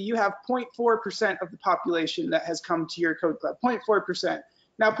basically you have 0.4% of the population that has come to your code club, 0.4%.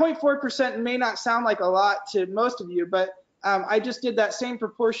 Now 0.4% may not sound like a lot to most of you, but I just did that same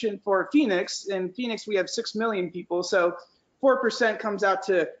proportion for Phoenix. In Phoenix, we have 6 million people, so 4% comes out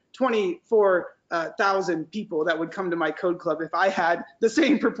to 24,000 people that would come to my code club if I had the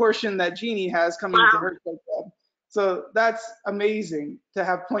same proportion that Jeannie has coming to her code club. So that's amazing to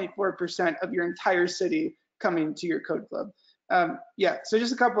have 0.4% of your entire city coming to your code club. Yeah, so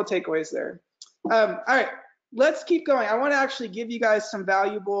just a couple of takeaways there. All right, let's keep going. I want to actually give you guys some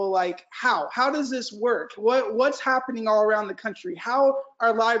valuable, like, how does this work? What's happening all around the country? How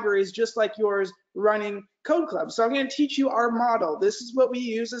are libraries just like yours running code clubs? So I'm going to teach you our model. This is what we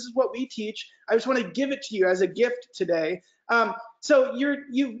use. This is what we teach. I just want to give it to you as a gift today. So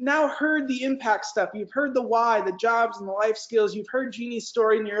you've now heard the impact stuff. You've heard the why, the jobs and the life skills. You've heard Jeannie's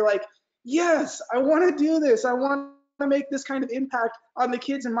story, and you're like, yes, I want to do this. I want to make this kind of impact on the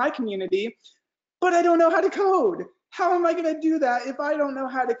kids in my community, but I don't know how to code. How am I going to do that if I don't know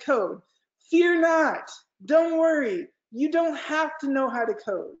how to code? Fear not. Don't worry. You don't have to know how to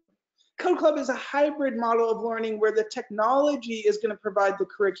code. Code Club is a hybrid model of learning where the technology is going to provide the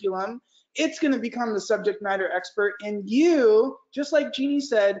curriculum. It's going to become the subject matter expert, and you, just like Jeannie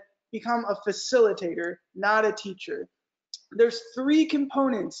said, become a facilitator, not a teacher. There's 3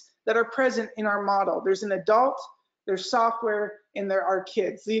 components that are present in our model. There's an adult, there's software, and there are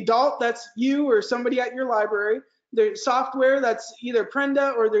kids. The adult, that's you or somebody at your library. There's software, that's either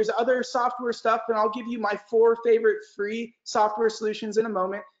Prenda or there's other software stuff, and I'll give you my 4 favorite free software solutions in a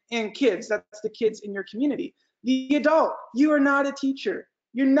moment. And kids, that's the kids in your community. The adult, you are not a teacher.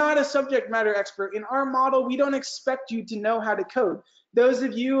 You're not a subject matter expert. In our model, we don't expect you to know how to code. Those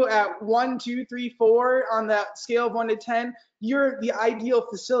of you at 1, 2, 3, 4 on that scale of 1 to 10, you're the ideal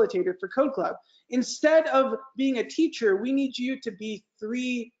facilitator for Code Club. Instead of being a teacher, we need you to be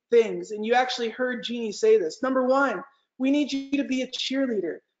 3 things. And you actually heard Jeannie say this. Number 1, we need you to be a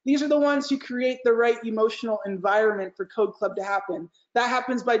cheerleader. These are the ones who create the right emotional environment for Code Club to happen. That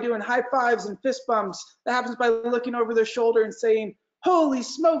happens by doing high fives and fist bumps. That happens by looking over their shoulder and saying, holy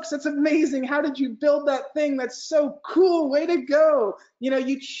smokes, that's amazing. How did you build that thing? That's so cool. Way to go. You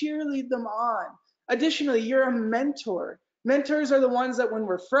cheerlead them on. Additionally, you're a mentor. Mentors are the ones that when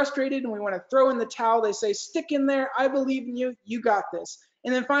we're frustrated and we want to throw in the towel, they say, stick in there. I believe in you. You got this.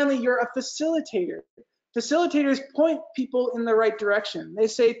 And then finally, you're a facilitator. Facilitators point people in the right direction. They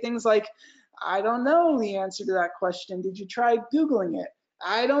say things like, I don't know the answer to that question. Did you try Googling it?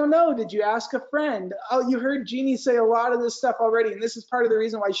 I don't know. Did you ask a friend? Oh, you heard Jeannie say a lot of this stuff already, and this is part of the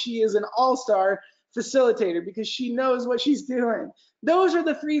reason why she is an all-star facilitator, because she knows what she's doing. Those are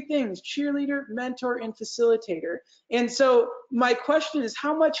the 3 things: cheerleader, mentor, and facilitator. And so my question is,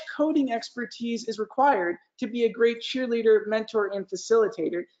 how much coding expertise is required to be a great cheerleader, mentor, and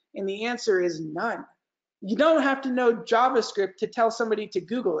facilitator? And the answer is none. You don't have to know JavaScript to tell somebody to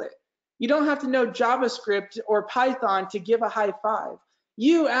Google it. You don't have to know JavaScript or Python to give a high five.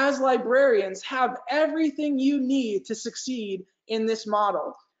 You, as librarians, have everything you need to succeed in this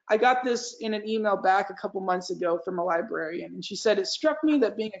model. I got this in an email back a couple months ago from a librarian, and she said, it struck me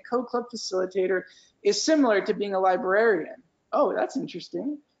that being a Code Club facilitator is similar to being a librarian. Oh, that's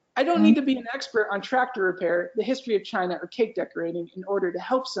interesting. I don't need to be an expert on tractor repair, the history of China, or cake decorating in order to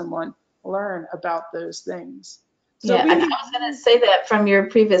help someone learn about those things. So Yeah, and I was going to say that from your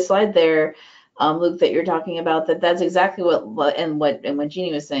previous slide there, Luke, that you're talking about, that's exactly what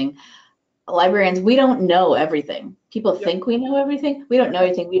Jeannie was saying. Librarians, we don't know everything. People think we know everything. We don't know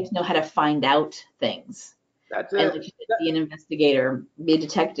everything. We just know how to find out things. That's and it. like you said, be an investigator, be a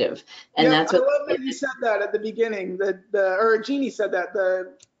detective, and Yeah, that's I what. love that you said that at the beginning. Or Jeannie said that,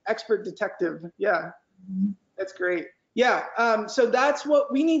 the expert detective. Yeah, that's great. Yeah, so that's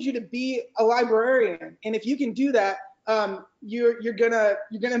what we need you to be, a librarian, and if you can do that, you're gonna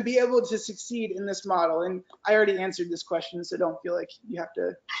be able to succeed in this model. And I already answered this question, so don't feel like you have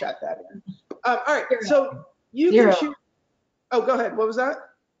to chat that in. All right, so you can choose. Oh, go ahead. What was that?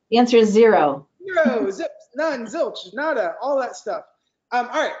 The answer is 0. 0, zips, none, zilch, nada, all that stuff. All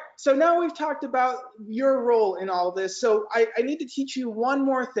right, so now we've talked about your role in all this. So I need to teach you one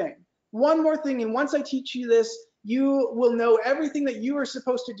more thing. And once I teach you this, you will know everything that you are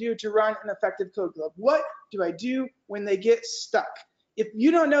supposed to do to run an effective code club. What do I do when they get stuck? If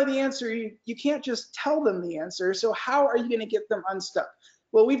you don't know the answer, you can't just tell them the answer. So how are you going to get them unstuck?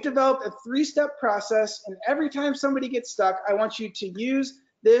 Well, we've developed a 3-step process, and every time somebody gets stuck, I want you to use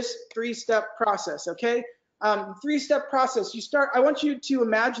this 3-step process, okay? 3-step process. I want you to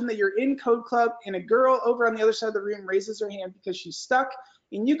imagine that you're in code club and a girl over on the other side of the room raises her hand because she's stuck,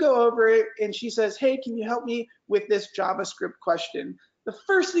 and you go over it and she says, hey, can you help me with this JavaScript question? The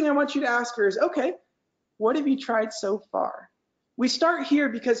first thing I want you to ask her is, okay, what have you tried so far? We start here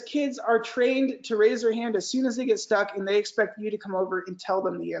because kids are trained to raise their hand as soon as they get stuck, and they expect you to come over and tell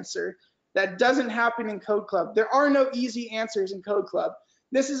them the answer. That doesn't happen in Code Club. There are no easy answers in Code Club.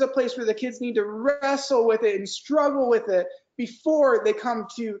 This is a place where the kids need to wrestle with it and struggle with it before they come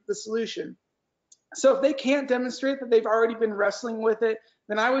to the solution. So if they can't demonstrate that they've already been wrestling with it,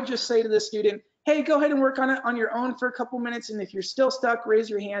 then I would just say to the student, hey, go ahead and work on it on your own for a couple minutes, and if you're still stuck, raise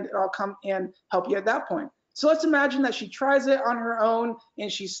your hand and I'll come and help you at that point. So let's imagine that she tries it on her own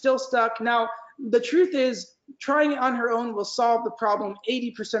and she's still stuck. Now, the truth is, trying it on her own will solve the problem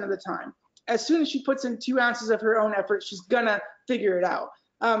 80% of the time. As soon as she puts in 2 ounces of her own effort, she's gonna figure it out.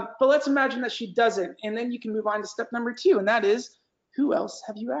 But let's imagine that she doesn't, and then you can move on to step number 2, and that is, who else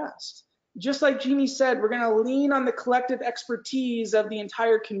have you asked? Just like Jeannie said, we're going to lean on the collective expertise of the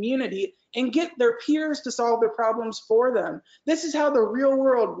entire community and get their peers to solve their problems for them. This is how the real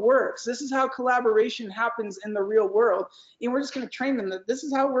world works. This is how collaboration happens in the real world. And we're just going to train them that this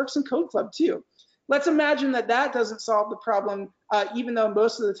is how it works in Code Club too. Let's imagine that that doesn't solve the problem, even though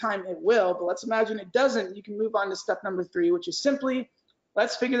most of the time it will. But let's imagine it doesn't. You can move on to step number 3, which is simply,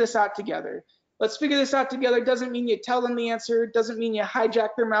 let's figure this out together. Let's figure this out together. Doesn't mean you tell them the answer. Doesn't mean you hijack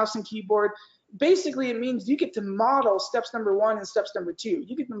their mouse and keyboard. Basically, it means you get to model steps number 1 and steps number 2.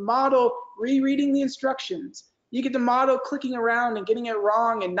 You get to model rereading the instructions. You get to model clicking around and getting it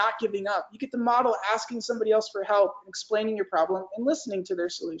wrong and not giving up. You get to model asking somebody else for help and explaining your problem and listening to their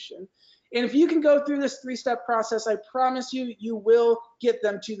solution. And if you can go through this 3-step process, I promise you, you will get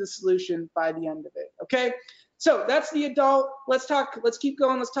them to the solution by the end of it, okay? So that's the adult. Let's keep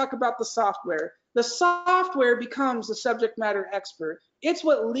going. Let's talk about the software. The software becomes the subject matter expert. It's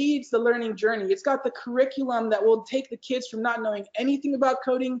what leads the learning journey. It's got the curriculum that will take the kids from not knowing anything about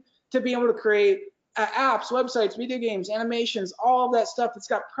coding to being able to create apps, websites, video games, animations, all of that stuff. It's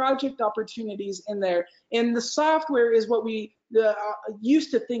got project opportunities in there. And the software is what we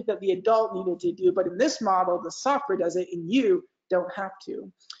used to think that the adult needed to do. But in this model, the software does it and you don't have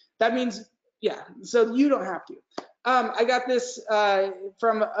to. That means, yeah, so you don't have to. I got this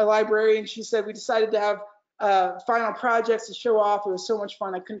from a librarian. She said, we decided to have final projects to show off. It was so much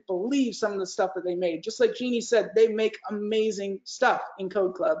fun. I couldn't believe some of the stuff that they made. Just like Jeannie said, they make amazing stuff in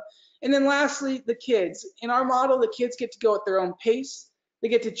Code Club. And then lastly, the kids. In our model, the kids get to go at their own pace. They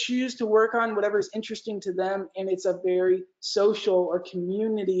get to choose to work on whatever is interesting to them, and it's a very social or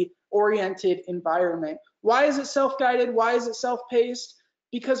community-oriented environment. Why is it self-guided? Why is it self-paced?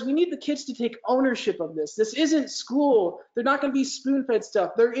 Because we need the kids to take ownership of this. This isn't school. They're not going to be spoon-fed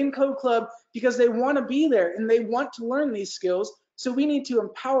stuff. They're in Code Club because they want to be there and they want to learn these skills. So we need to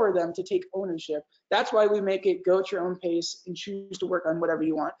empower them to take ownership. That's why we make it go at your own pace and choose to work on whatever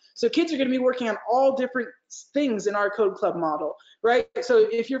you want. So kids are going to be working on all different things in our Code Club model, right? So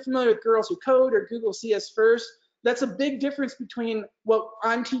if you're familiar with Girls Who Code or Google CS First, that's a big difference between what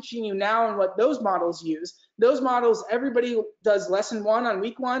I'm teaching you now and what those models use. Those models, everybody does lesson 1 on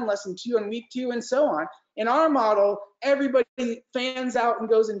week 1, lesson 2 on week 2, and so on. In our model, everybody fans out and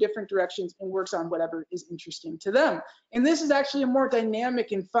goes in different directions and works on whatever is interesting to them. And this is actually a more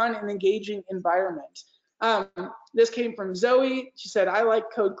dynamic and fun and engaging environment. This came from Zoe. She said, I like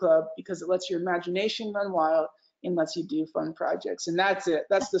Code Club because it lets your imagination run wild and lets you do fun projects. And that's it.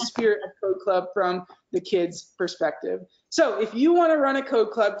 That's the spirit of Code Club from the kids' perspective. So if you want to run a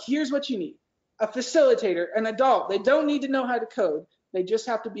Code Club, here's what you need. A facilitator, an adult. They don't need to know how to code. They just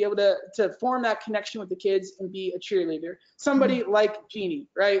have to be able to form that connection with the kids and be a cheerleader. Somebody like Jeannie,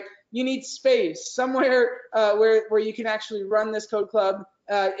 right? You need space, somewhere where you can actually run this Code Club.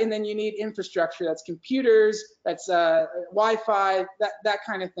 And then you need infrastructure. That's computers, that's Wi-Fi, that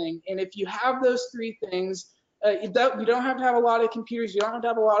kind of thing. And if you have those three things, you don't have to have a lot of computers. You don't have to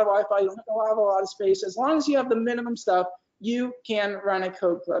have a lot of Wi-Fi. You don't have to have a lot of space. As long as you have the minimum stuff, you can run a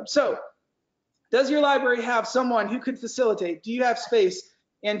Code Club. So does your library have someone who could facilitate? Do you have space?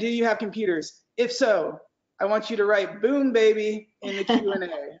 And do you have computers? If so, I want you to write "boom baby" in the Q&A.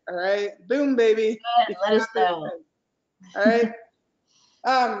 All right, boom baby. Let us know. All right.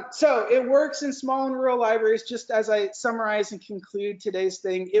 So it works in small and rural libraries, just as I summarize and conclude today's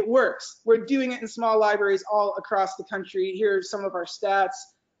thing. It works. We're doing it in small libraries all across the country. Here are some of our stats.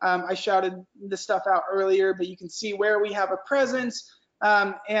 I shouted this stuff out earlier, but you can see where we have a presence.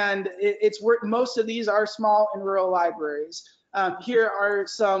 And it's work. Most of these are small and rural libraries. Here are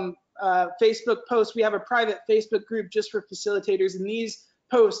some Facebook posts. We have a private Facebook group just for facilitators, and these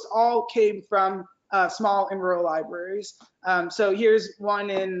posts all came from small and rural libraries. So here's one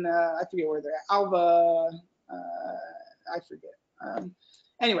in, I forget where they're at, Alva, I forget.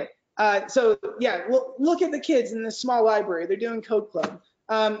 Anyway, so yeah, well, look at the kids in this small library. They're doing Code Club.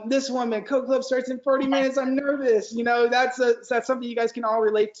 This woman, Code Club starts in 40 minutes. I'm nervous. You know, that's something you guys can all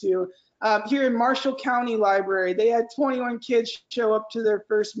relate to. Here in Marshall County Library, they had 21 kids show up to their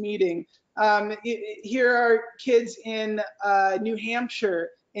first meeting. Here are kids in New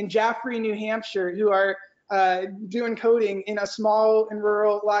Hampshire, in Jaffrey, New Hampshire, who are doing coding in a small and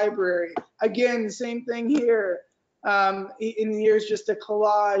rural library. Again, same thing here. Here's just a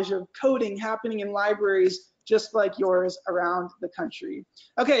collage of coding happening in libraries just like yours around the country.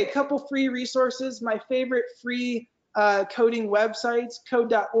 Okay, a couple free resources. My favorite free coding websites,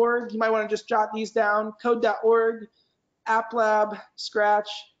 code.org. You might want to just jot these down. Code.org, AppLab, Scratch,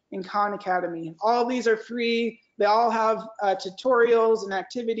 and Khan Academy. All these are free. They all have tutorials and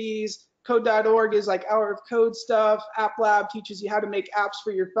activities. Code.org is like Hour of Code stuff. AppLab teaches you how to make apps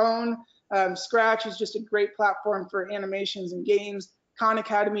for your phone. Scratch is just a great platform for animations and games. Khan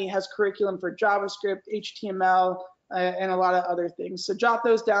Academy has curriculum for JavaScript, HTML, and a lot of other things. So jot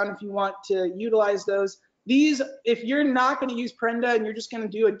those down if you want to utilize those. These, if you're not going to use Prenda and you're just going to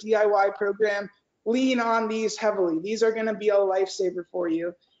do a DIY program, lean on these heavily. These are going to be a lifesaver for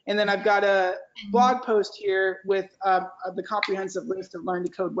you. And then I've got a blog post here with the comprehensive list of Learn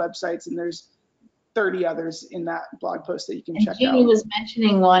to Code websites, and there's 30 others in that blog post that you can check Jeannie out. was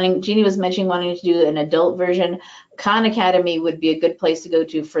mentioning wanting to do an adult version. Khan Academy would be a good place to go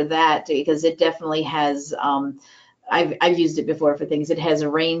to for that, because it definitely has, I've used it before for things. It has a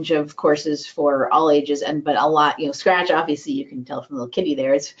range of courses for all ages, but a lot, Scratch, obviously you can tell from the little kitty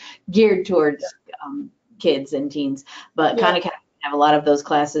there, it's geared towards kids and teens, but Khan Academy have a lot of those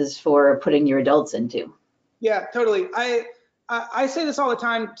classes for putting your adults into. Yeah, totally. I say this all the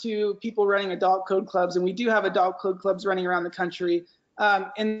time to people running adult code clubs, and we do have adult code clubs running around the country.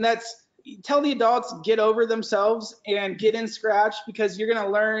 And that's, tell the adults, get over themselves and get in Scratch, because you're going to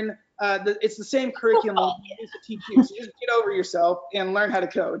learn, it's the same curriculum to teach you. So just get over yourself and learn how to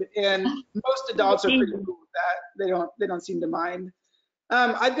code. And most adults are pretty cool with that. They don't seem to mind.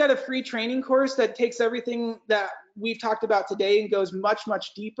 I've got a free training course that takes everything that we've talked about today and goes much,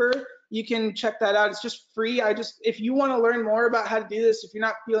 much deeper. You can check that out. It's just free. If you want to learn more about how to do this, if you're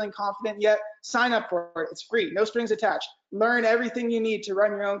not feeling confident yet, sign up for it. It's free, no strings attached. Learn everything you need to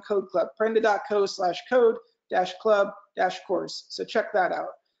run your own code club. Prenda.co/code-club-course. So check that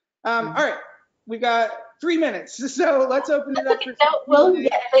out. All right, we've got 3 minutes, so let's open it up for well,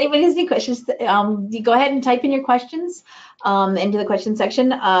 yeah, if anybody has any questions, you go ahead and type in your questions into the question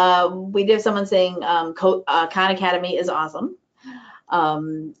section. We did have someone saying Khan Academy is awesome.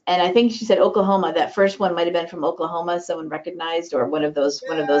 And I think she said Oklahoma. That first one might have been from Oklahoma. Someone recognized, or one of those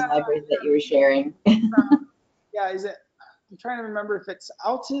libraries that you were sharing. Yeah, is it? I'm trying to remember if it's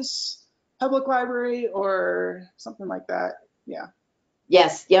Altus Public Library or something like that. Yeah.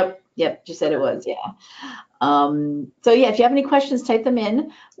 Yes. Yep. You said it was. Yeah. So yeah, if you have any questions, type them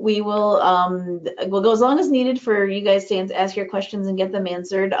in. We will we'll go as long as needed for you guys to ask your questions and get them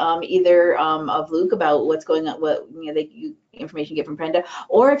answered. Either of Luke about what's going on, what information you get from Prenda,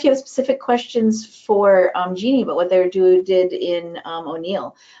 or if you have specific questions for Jeannie about what they did in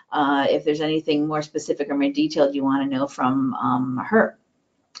O'Neill. If there's anything more specific or more detailed you want to know from her.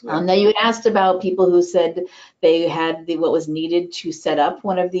 Now you had asked about people who said they had what was needed to set up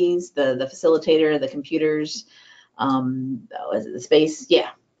one of these, the facilitator, the computers, was it the space? Yeah.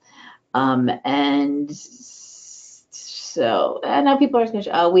 And so now people are asking,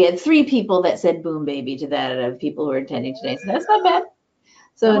 we had 3 people that said boom baby to that of people who are attending today. So that's not bad.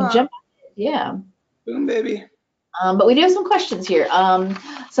 So jump, yeah. Boom baby. But we do have some questions here.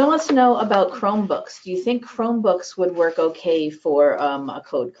 Someone wants to know about Chromebooks. Do you think Chromebooks would work okay for a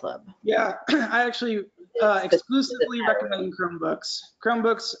code club? Yeah, I actually exclusively recommend Chromebooks.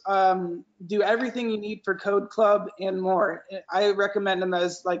 Chromebooks do everything you need for code club and more. I recommend them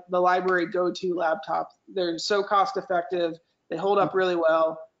as like the library go-to laptop. They're so cost effective. They hold up really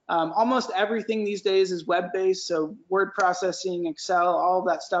well. Almost everything these days is web-based, so word processing, Excel, all of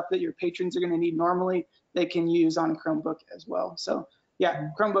that stuff that your patrons are going to need normally, they can use on a Chromebook as well. So yeah,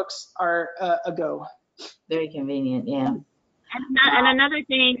 Chromebooks are a go. Very convenient, yeah. And another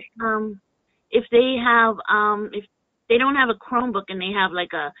thing, if they have, if they don't have a Chromebook and they have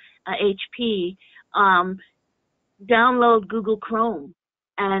like a HP, download Google Chrome.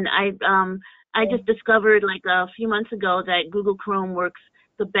 And I just discovered like a few months ago that Google Chrome works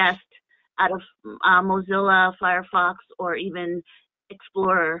the best out of Mozilla, Firefox, or even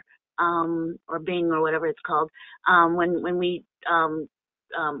Explorer, or Bing or whatever it's called, when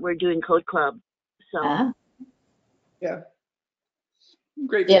we're doing Code Club. So yeah,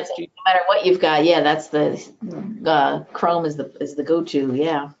 great. Yeah, so no matter what you've got, yeah, that's the Chrome is the go-to,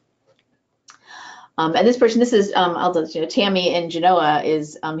 yeah. And this person, this is I'll tell you, Tammy in Genoa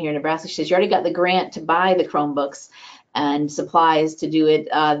is here in Nebraska. She says you already got the grant to buy the Chromebooks and supplies to do it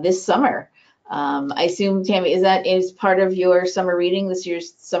this summer. I assume, Tammy, is part of your summer reading? This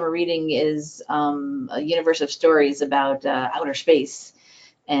year's summer reading is a universe of stories about outer space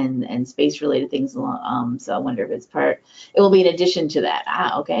and space-related things. So I wonder if it's part. It will be in addition to that.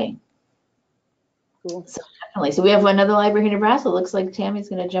 Okay. Cool. So definitely. So we have another library in Nebraska. It looks like Tammy's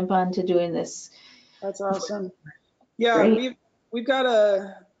going to jump on to doing this. That's awesome. Yeah, Great. we've got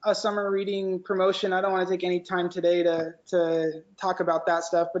a summer reading promotion. I don't want to take any time today to talk about that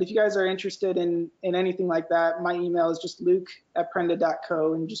stuff, but if you guys are interested in anything like that, my email is just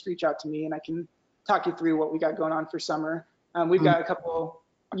luke@prenda.co, and just reach out to me and I can talk you through what we got going on for summer. We've got a couple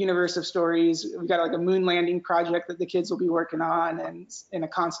universe of stories. We've got like a moon landing project that the kids will be working on, and a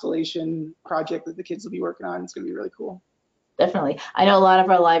constellation project that the kids will be working on. It's going to be really cool. Definitely. I know a lot of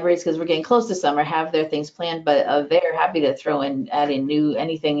our libraries, because we're getting close to summer, have their things planned, but they're happy to add in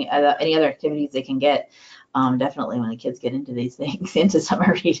any other activities they can get. Definitely when the kids get into these things, into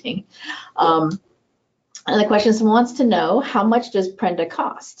summer reading. Another question, someone wants to know, how much does Prenda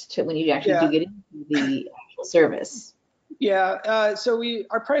cost when you actually do get into the actual service? Yeah, so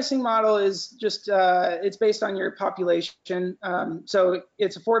our pricing model is just, it's based on your population. So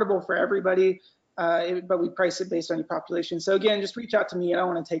it's affordable for everybody. But we price it based on your population. So again, just reach out to me. I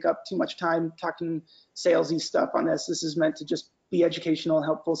don't want to take up too much time talking salesy stuff on this. This is meant to just be educational and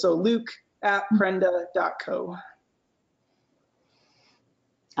helpful. So luke@prenda.co.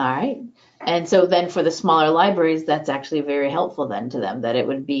 All right. And so then for the smaller libraries, that's actually very helpful then to them, that it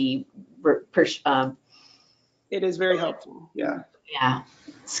would be it is very helpful. Yeah. Yeah.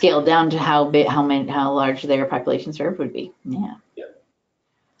 Scaled down to how large their population served would be. Yeah.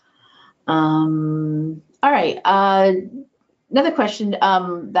 All right. Another question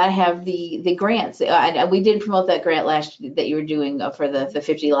that I have, the grants. We did promote that grant that you were doing for the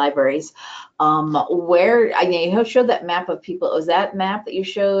 50 libraries. Where you showed that map of people. Was that map that you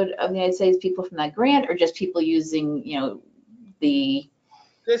showed of the United States people from that grant, or just people using the?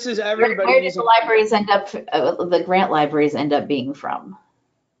 This is everybody. Where did the libraries end up? The grant libraries end up being from?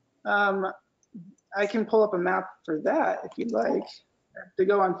 I can pull up a map for that if you'd like. To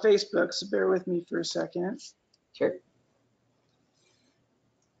go on Facebook, so bear with me for a second. Sure.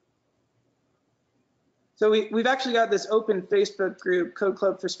 So we've actually got this open Facebook group, Code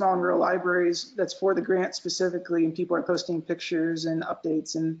Club for Small and Rural Libraries, that's for the grant specifically, and people are posting pictures and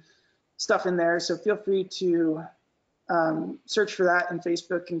updates and stuff in there. So feel free to search for that in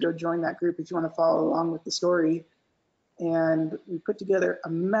Facebook and go join that group if you want to follow along with the story. And we put together a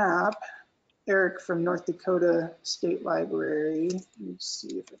map. Eric from North Dakota State Library. Let's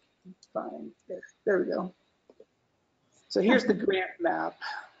see if I can find it. There we go. So here's the grant map.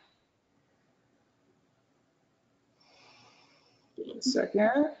 Give it a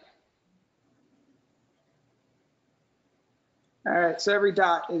second. All right, so every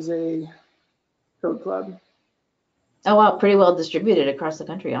dot is a code club. Oh wow, pretty well distributed across the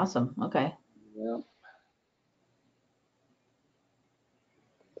country. Awesome. Okay. Yep.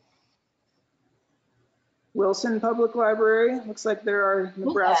 Wilson Public Library. Looks like they're our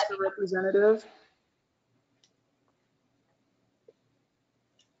Nebraska representative.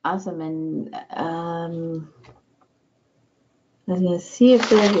 Awesome. And I was going to see if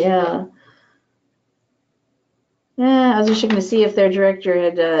they're, I was just checking to see if their director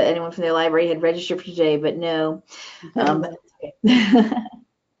had, anyone from their library had registered for today, but no. Okay. A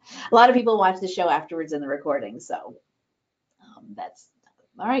lot of people watch the show afterwards in the recording, so that's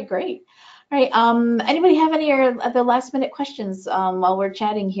all right. Great. All right. Anybody have any other last minute questions while we're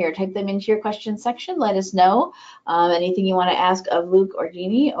chatting here? Type them into your questions section. Let us know anything you want to ask of Luke or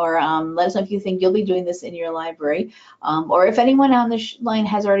Jeannie, or let us know if you think you'll be doing this in your library, or if anyone on the line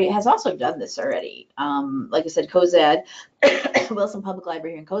has also done this already. Like I said, COZAD, Wilson Public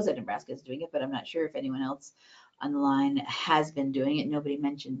Library here in COZAD, Nebraska is doing it, but I'm not sure if anyone else on the line has been doing it. Nobody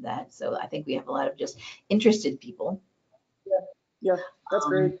mentioned that, so I think we have a lot of just interested people. Yeah, that's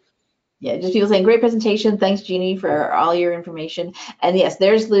great. Yeah, just people saying, great presentation. Thanks, Jeannie, for all your information. And yes,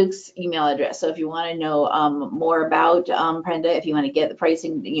 there's Luke's email address. So if you want to know more about Prenda, if you want to get the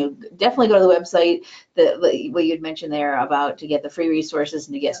pricing, definitely go to the website, what you'd mentioned there about to get the free resources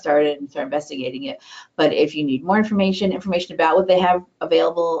and to get started and start investigating it. But if you need more information about what they have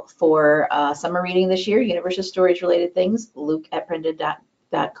available for summer reading this year, universal storage related things,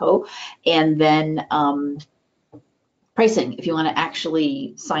 luke@prenda.co. And then pricing, if you want to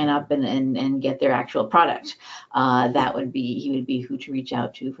actually sign up and get their actual product, he would be who to reach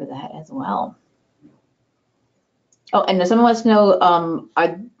out to for that as well. Oh, and someone wants to know,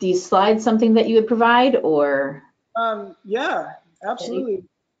 are these slides something that you would provide, or? Yeah, absolutely.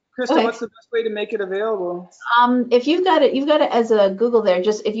 Krista, okay. What's the best way to make it available? If you've got it as a Google there,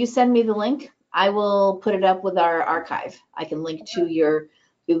 just if you send me the link, I will put it up with our archive. I can link to your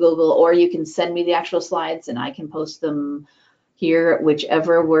Google, or you can send me the actual slides and I can post them here,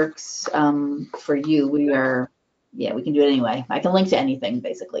 whichever works for you. We can do it anyway. I can link to anything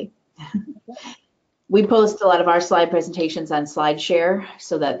basically. We post a lot of our slide presentations on SlideShare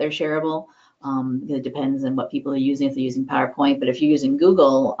so that they're shareable. It depends on what people are using, if they're using PowerPoint, but if you're using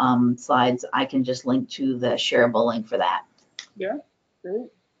Google Slides, I can just link to the shareable link for that. Yeah, great.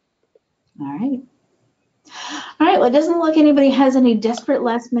 All right. All right, well, it doesn't look like anybody has any desperate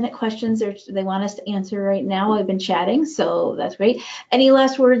last minute questions or they want us to answer right now. We've been chatting, so that's great. Any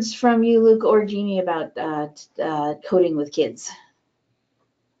last words from you, Luke or Jeannie, about coding with kids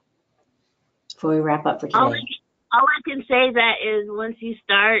before we wrap up for today? All I can say that is once you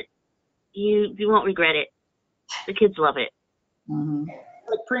start, you won't regret it. The kids love it. Mm-hmm.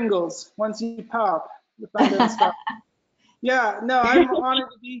 Like Pringles, once you pop, the fun doesn't stop. Yeah, no, I'm honored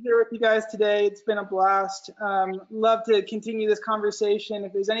to be here with you guys today. It's been a blast. Love to continue this conversation.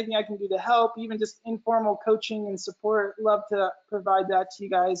 If there's anything I can do to help, even just informal coaching and support, love to provide that to you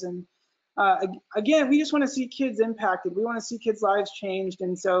guys. And again, we just want to see kids impacted. We want to see kids' lives changed.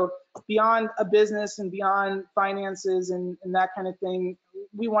 And so beyond a business and beyond finances and that kind of thing,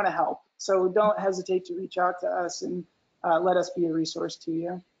 we want to help. So don't hesitate to reach out to us and let us be a resource to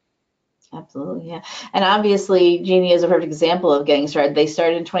you. Absolutely, yeah. And obviously, Jeannie is a perfect example of getting started. They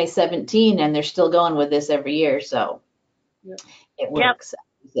started in 2017, and they're still going with this every year, so it works. Yep.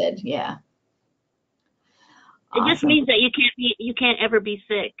 You said, yeah. It just means that you can't ever be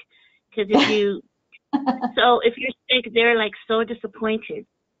sick, because if you're sick, they're like so disappointed.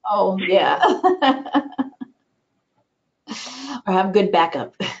 Oh yeah. Or have good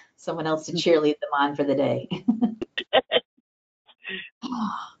backup, someone else to cheerlead them on for the day.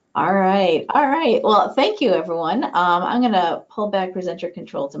 All right. Well, thank you, everyone. I'm going to pull back presenter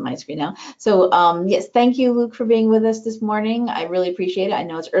control to my screen now. So yes, thank you, Luke, for being with us this morning. I really appreciate it. I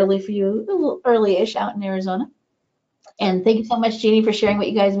know it's early for you, a little early-ish out in Arizona. And thank you so much, Jeannie, for sharing what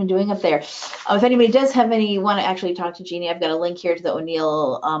you guys have been doing up there. If anybody does want to actually talk to Jeannie, I've got a link here to the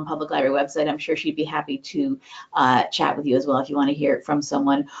O'Neill Public Library website. I'm sure she'd be happy to chat with you as well if you want to hear it from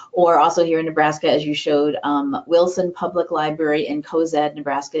someone. Or also here in Nebraska, as you showed, Wilson Public Library in COZAD,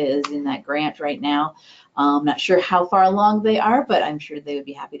 Nebraska is in that grant right now. I'm not sure how far along they are, but I'm sure they would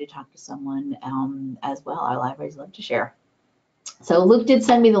be happy to talk to someone as well. Our libraries love to share. So Luke did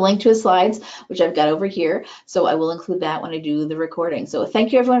send me the link to his slides, which I've got over here. So I will include that when I do the recording. So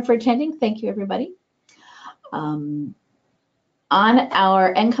thank you, everyone, for attending. Thank you, everybody. On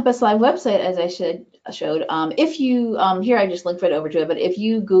our NCompass Live website, as I showed, if you, here I just linked right over to it, but if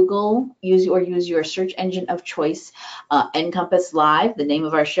you Google, use your search engine of choice, NCompass Live, the name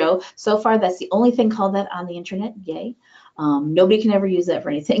of our show. So far, that's the only thing called that on the internet. Yay. Nobody can ever use that for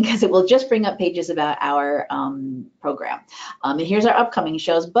anything because it will just bring up pages about our program. And here's our upcoming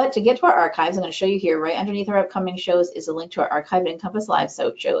shows. But to get to our archives, I'm going to show you here, right underneath our upcoming shows is a link to our archived NCompass Live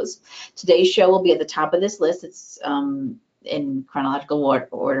shows. Today's show will be at the top of this list. It's in chronological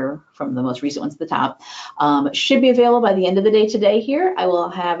order from the most recent ones to the top. Should be available by the end of the day today here. I will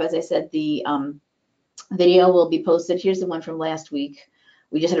have, as I said, the video will be posted. Here's the one from last week.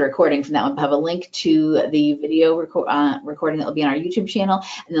 We just had a recording from that one. We'll have a link to the video recording that will be on our YouTube channel,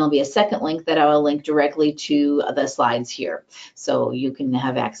 and then there'll be a second link that I will link directly to the slides here. So you can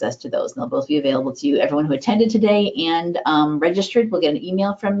have access to those, and they'll both be available to you. Everyone who attended today and registered will get an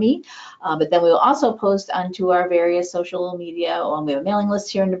email from me, but then we will also post onto our various social media. We have a mailing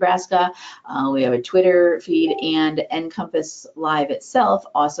list here in Nebraska. We have a Twitter feed, and NCompass Live itself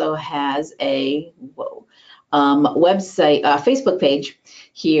also has a website, Facebook page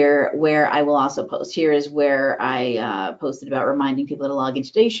here where I will also post. Here is where I posted about reminding people to log into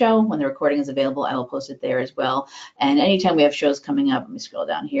today's show. When the recording is available, I will post it there as well. And anytime we have shows coming up, let me scroll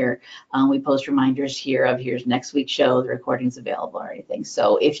down here, we post reminders here of here's next week's show, the recording's available or anything.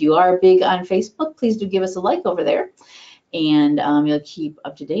 So if you are big on Facebook, please do give us a like over there, and you'll keep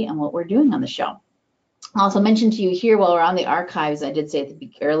up to date on what we're doing on the show. I'll also mention to you here while we're on the archives, I did say at the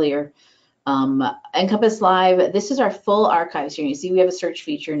earlier, NCompass Live, this is our full archives here. You see we have a search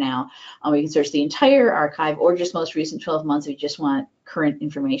feature now. We can search the entire archive or just most recent 12 months if you just want current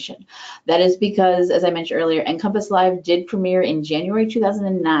information. That is because, as I mentioned earlier, NCompass Live did premiere in January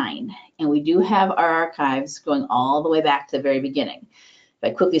 2009, and we do have our archives going all the way back to the very beginning.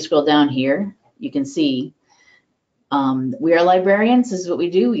 If I quickly scroll down here, you can see we are librarians. This is what we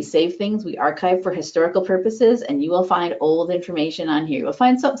do. We save things, we archive for historical purposes, and you will find old information on here. You'll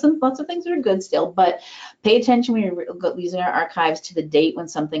find lots of things that are good still, but pay attention when you're using our archives to the date when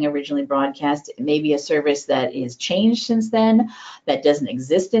something originally broadcast. It may be a service that is changed since then, that doesn't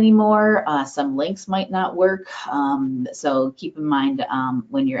exist anymore. Some links might not work, so keep in mind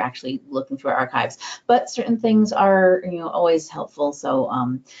when you're actually looking through our archives. But certain things are, always helpful.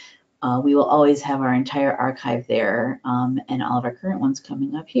 So we will always have our entire archive there, and all of our current ones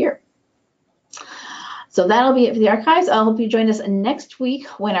coming up here. So that'll be it for the archives. I hope you join us next week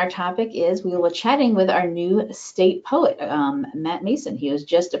when our topic is, we will be chatting with our new state poet, Matt Mason. He was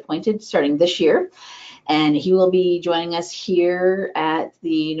just appointed starting this year, and he will be joining us here at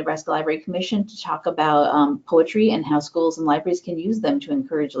the Nebraska Library Commission to talk about poetry and how schools and libraries can use them to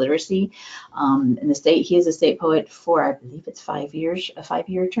encourage literacy in the state. He is a state poet for, I believe it's 5 years, a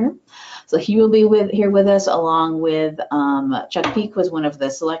 5-year term. So he will be here with us, along with Chuck Peak was one of the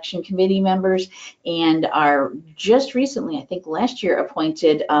selection committee members, and our just recently, I think last year,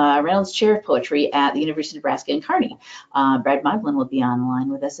 appointed Reynolds Chair of Poetry at the University of Nebraska in Kearney. Brad Modlin will be online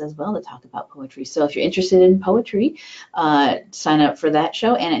with us as well to talk about poetry. So if you're interested in poetry, sign up for that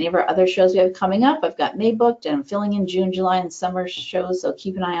show and any of our other shows we have coming up. I've got May booked, and I'm filling in June, July, and summer shows, so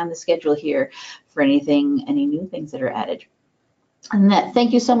keep an eye on the schedule here for any new things that are added. And that,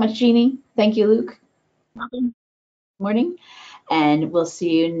 thank you so much, Jeannie. Thank you, Luke. Morning. And we'll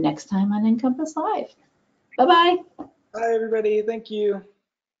see you next time on NCompass Live. Bye-bye. Bye, everybody. Thank you.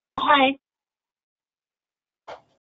 Bye.